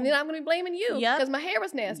press. No. And then I'm going to be blaming you because my hair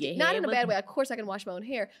was nasty. Not in a bad way. Of course, I can wash my own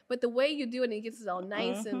hair. But the way you do it and it gets it all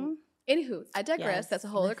nice and... Anywho, I digress. Yes, that's a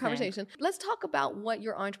whole other conversation. Let's talk about what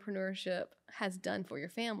your entrepreneurship has done for your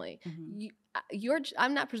family.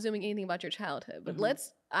 I'm not presuming anything about your childhood, but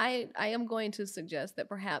I am going to suggest that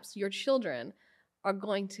perhaps your children are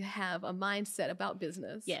going to have a mindset about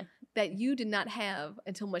business that you did not have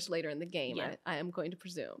until much later in the game, I am going to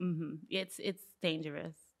presume. It's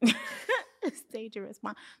dangerous. It's dangerous.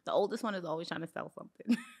 The oldest one is always trying to sell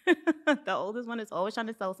something.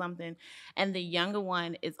 And the younger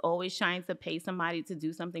one is always trying to pay somebody to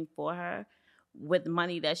do something for her with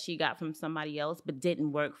money that she got from somebody else but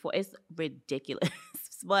didn't work for. It's ridiculous.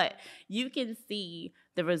 But you can see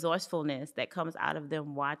the resourcefulness that comes out of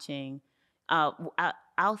them watching.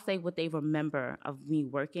 I'll say what they remember of me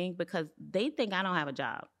working because they think I don't have a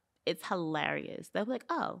job. It's hilarious. They're like,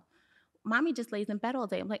 oh, mommy just lays in bed all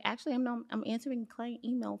day. I'm like, actually, I'm answering client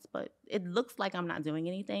emails, but it looks like I'm not doing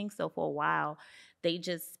anything. So for a while, they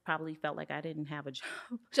just probably felt like I didn't have a job.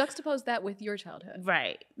 Juxtapose that with your childhood.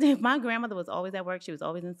 Right. My grandmother was always at work. She was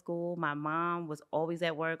always in school. My mom was always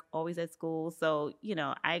at work, always at school. So,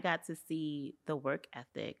 I got to see the work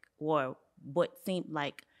ethic or what seemed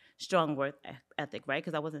like strong work ethic, right?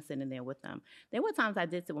 Because I wasn't sitting there with them. There were times I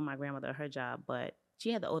did sit with my grandmother at her job, but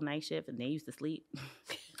she had the old night shift and they used to sleep.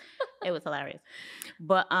 It was hilarious.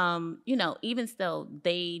 But, even still,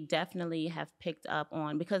 they definitely have picked up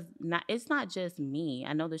on, because it's not just me.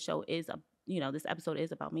 I know the show is, this episode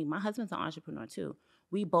is about me. My husband's an entrepreneur too.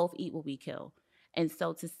 We both eat what we kill. And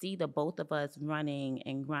so to see the both of us running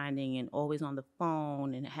and grinding and always on the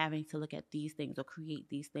phone and having to look at these things or create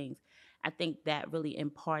these things, I think that really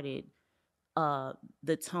imparted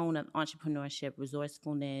the tone of entrepreneurship,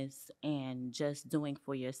 resourcefulness, and just doing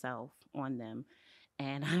for yourself on them.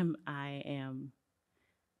 And I am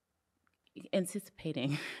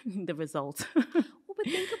anticipating the result. Well, but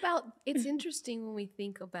think about, it's interesting when we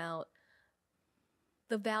think about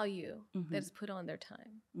the value that is put on their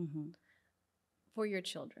time. For your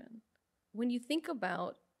children. When you think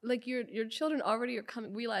about, like, your children already are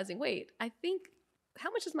realizing, wait, I think,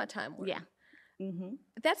 how much is my time worth? Yeah.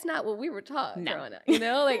 That's not what we were taught growing up.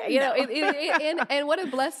 No. And what a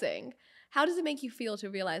blessing. How does it make you feel to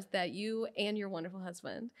realize that you and your wonderful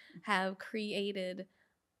husband have created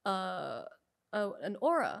an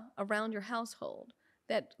aura around your household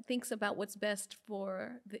that thinks about what's best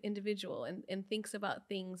for the individual and thinks about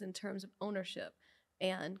things in terms of ownership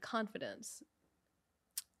and confidence?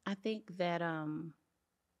 I think that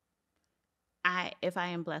if I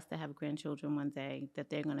am blessed to have grandchildren one day, that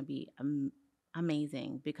they're going to be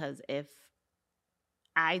amazing. Because if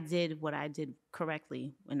I did what I did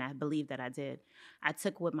correctly, and I believe that I did, I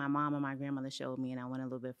took what my mom and my grandmother showed me, and I went a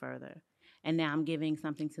little bit further. And now I'm giving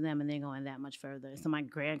something to them, and they're going that much further. So my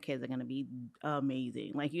grandkids are going to be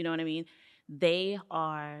amazing. Like, you know what I mean? They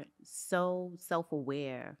are so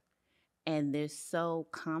self-aware, and they're so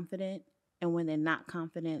confident. And when they're not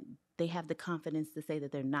confident, they have the confidence to say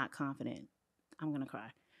that they're not confident. I'm going to cry.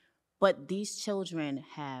 But these children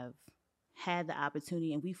have had the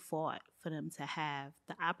opportunity, and we fought for them to have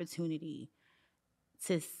the opportunity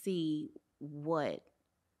to see what,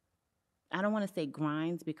 I don't want to say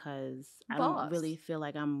grinds because I don't really feel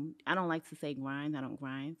like I don't like to say grind. I don't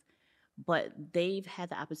grind. but they've had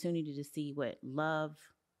the opportunity to see what love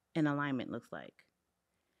and alignment looks like.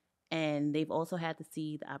 And they've also had to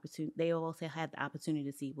see the opportunity. They also had the opportunity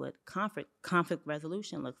to see what conflict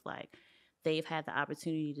resolution looks like. They've had the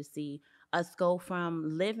opportunity to see us go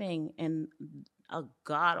from living in a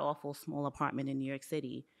god awful small apartment in New York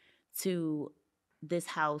City to this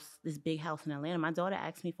big house in Atlanta. My daughter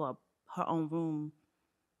asked me for her own room.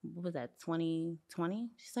 What was that? 2020?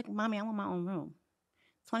 She's like, "Mommy, I want my own room."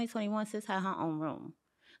 2021, sis had her own room.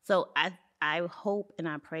 So I hope and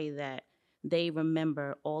I pray that they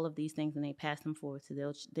remember all of these things and they pass them forward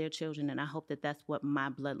to their children. And I hope that that's what my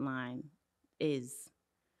bloodline is,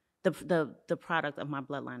 the product of my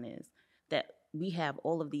bloodline is, that we have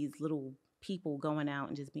all of these little people going out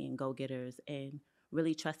and just being go-getters and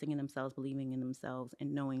really trusting in themselves, believing in themselves,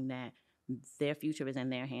 and knowing that their future is in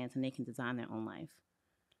their hands and they can design their own life.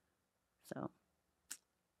 So,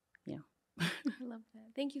 yeah. I love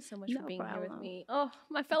that. Thank you so much for being here with me. Oh,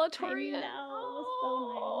 my fellow Taurian. I know. It's so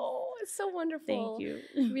nice. Oh, it's so wonderful. Thank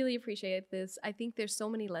you. Really appreciate this. I think there's so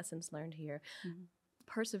many lessons learned here. Mm-hmm.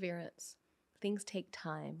 Perseverance. Things take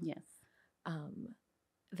time. Yes.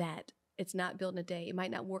 That it's not built in a day. It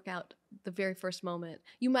might not work out the very first moment.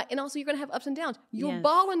 And also you're going to have ups and downs. You're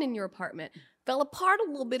balling in your apartment. Fell apart a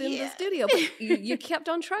little bit in the studio, but you kept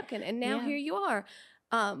on trucking, and now here you are.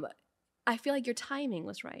 I feel like your timing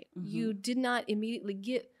was right. Mm-hmm. You did not immediately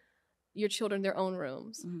get your children their own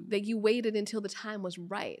rooms. Mm-hmm. That you waited until the time was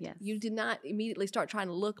right. Yes. You did not immediately start trying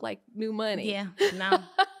to look like new money. Yeah, no.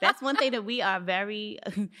 That's one thing that we are very,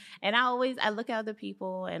 and I look at other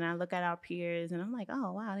people and I look at our peers and I'm like,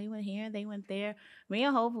 oh, wow, they went here, they went there. Me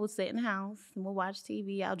and Hope will sit in the house and we'll watch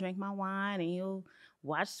TV. I'll drink my wine and he'll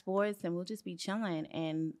watch sports and we'll just be chilling.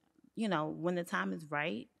 And, when the time is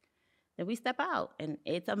right, then we step out and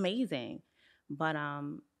it's amazing. But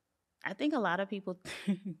I think a lot of people,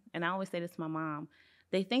 and I always say this to my mom,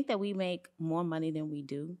 they think that we make more money than we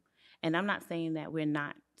do. And I'm not saying that we're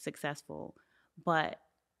not successful, but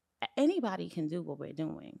anybody can do what we're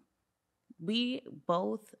doing. We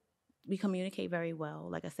communicate very well.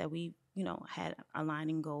 Like I said, we, had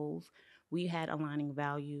aligning goals. We had aligning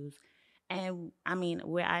values. And I mean,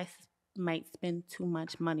 where I might spend too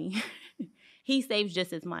much money, he saves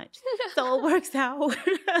just as much. So it works out.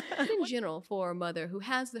 In general, for a mother who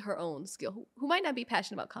has her own skill, who might not be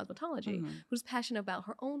passionate about cosmetology, mm-hmm. who's passionate about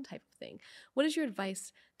her own type of thing, what is your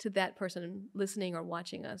advice to that person listening or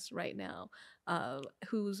watching us right now,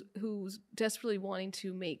 who's desperately wanting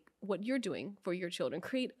to make what you're doing for your children,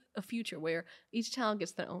 create a future where each child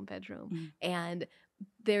gets their own bedroom, mm-hmm. and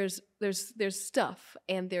there's stuff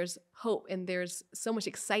and there's hope and there's so much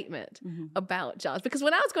excitement mm-hmm. about jobs? Because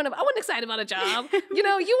when I was growing up, I wasn't excited about a job. You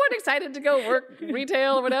weren't excited to go work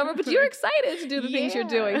retail or whatever, but you're excited to do the things you're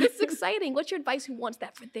doing. This is exciting. What's your advice? Who wants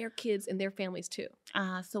that for their kids and their families too?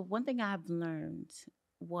 So one thing I've learned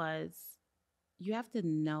was you have to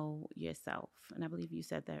know yourself. And I believe you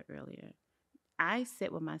said that earlier. I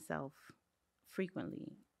sit with myself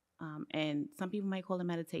frequently. And some people might call it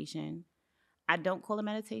meditation. I don't call it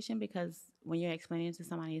meditation because when you're explaining it to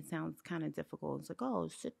somebody, it sounds kind of difficult. It's like, oh,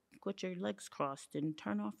 sit with your legs crossed and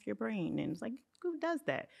turn off your brain. And it's like, who does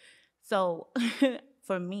that? So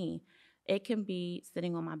for me, it can be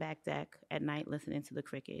sitting on my back deck at night listening to the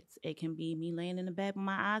crickets. It can be me laying in the bed with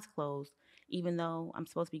my eyes closed, even though I'm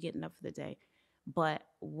supposed to be getting up for the day. But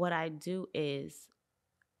what I do is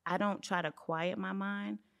I don't try to quiet my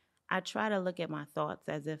mind. I try to look at my thoughts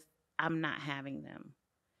as if I'm not having them.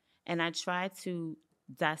 And I try to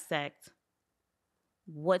dissect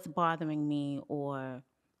what's bothering me or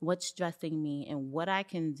what's stressing me and what I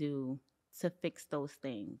can do to fix those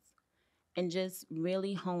things. And just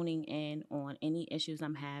really honing in on any issues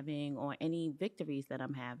I'm having or any victories that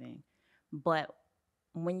I'm having. But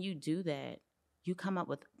when you do that, you come up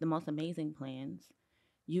with the most amazing plans.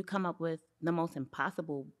 You come up with the most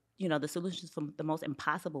impossible, the solutions for the most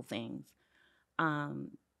impossible things.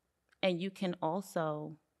 And you can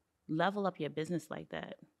also level up your business like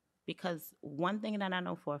that. Because one thing that I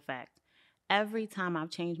know for a fact, every time I've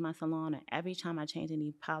changed my salon or every time I changed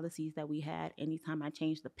any policies that we had, anytime I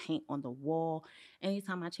changed the paint on the wall,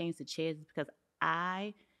 anytime I changed the chairs, it's because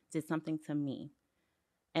I did something to me.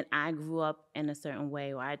 And I grew up in a certain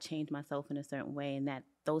way, or I changed myself in a certain way, and that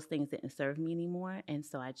those things didn't serve me anymore. And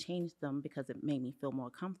so I changed them because it made me feel more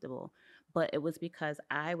comfortable. But it was because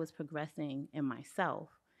I was progressing in myself.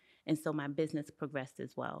 And so my business progressed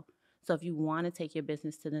as well. So if you want to take your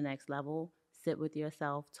business to the next level, sit with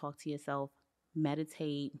yourself, talk to yourself,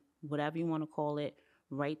 meditate, whatever you want to call it,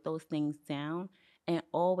 write those things down, And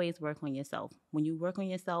always work on yourself. When you work on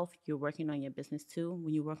yourself, you're working on your business too.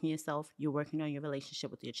 When you work on yourself, you're working on your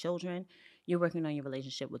relationship with your children. You're working on your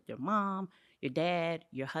relationship with your mom, your dad,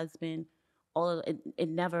 your husband. All of it,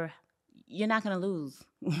 you're not going to lose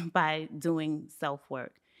by doing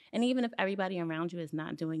self-work. And even if everybody around you is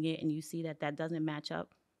not doing it and you see that that doesn't match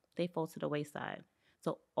up, they fall to the wayside.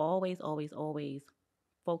 So always, always, always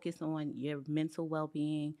focus on your mental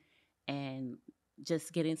well-being and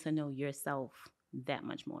just getting to know yourself that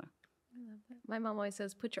much more. I love that. My mom always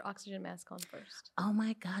says, put your oxygen mask on first. Oh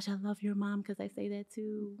my gosh, I love your mom because I say that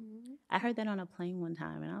too. Mm-hmm. I heard that on a plane one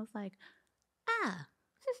time and I was like, yeah,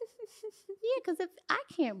 because if I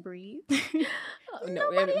can't breathe,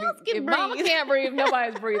 nobody else can if breathe. Mama can't breathe,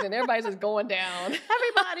 nobody's breathing. Everybody's just going down.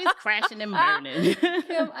 Everybody's crashing and burning.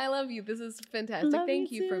 Kim, I love you. This is fantastic.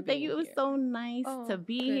 Thank you for being here. It was so nice to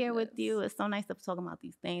be here with you. It's so nice to talk about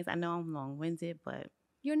these things. I know I'm long-winded, but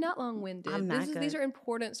you're not long-winded. I'm not good. These are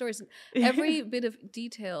important stories. Every bit of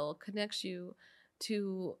detail connects you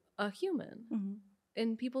to a human. Mm-hmm.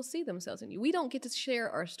 And people see themselves in you. We don't get to share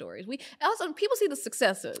our stories. People see the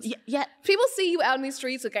successes. Yeah. People see you out in these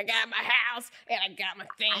streets like, I got my house and I got my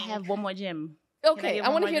thing. I have one more gym. Okay, I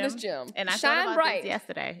want to hear this gym. And I Shine thought about bright this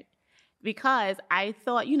yesterday because I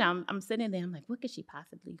thought, I'm sitting there. I'm like, what could she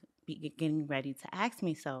possibly be getting ready to ask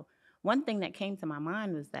me? So one thing that came to my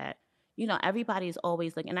mind was that, everybody is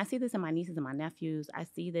always like, and I see this in my nieces and my nephews. I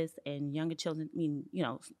see this in younger children. I mean,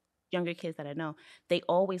 younger kids that I know. They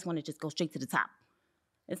always want to just go straight to the top.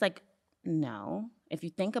 It's like, no. If you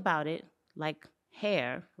think about it, like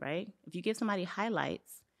hair, right? If you give somebody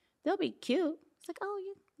highlights, they'll be cute. It's like, oh,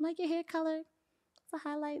 you like your hair color? The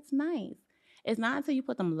highlights, nice. It's not until you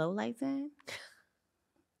put them lowlights in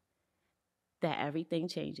that everything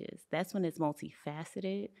changes. That's when it's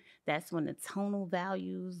multifaceted. That's when the tonal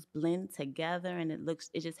values blend together and it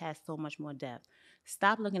just has so much more depth.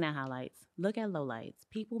 Stop looking at highlights. Look at lowlights.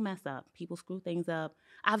 People mess up. People screw things up.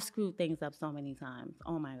 I've screwed things up so many times.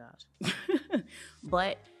 Oh my gosh.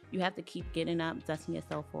 But you have to keep getting up, dusting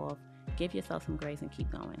yourself off, give yourself some grace and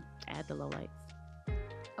keep going. Add the lowlights.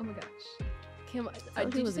 Oh my gosh. Kim,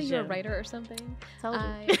 did you say you're a writer or something?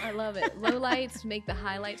 I love it. Lowlights make the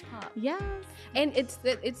highlights pop. Yes. And it's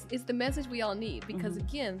the message we all need because,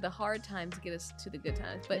 again, the hard times get us to the good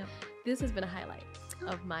times. But this has been a highlight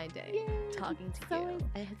of my day, talking to you.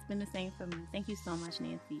 It's been the same for me. Thank you so much,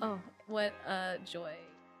 Nancy. Oh, what a joy.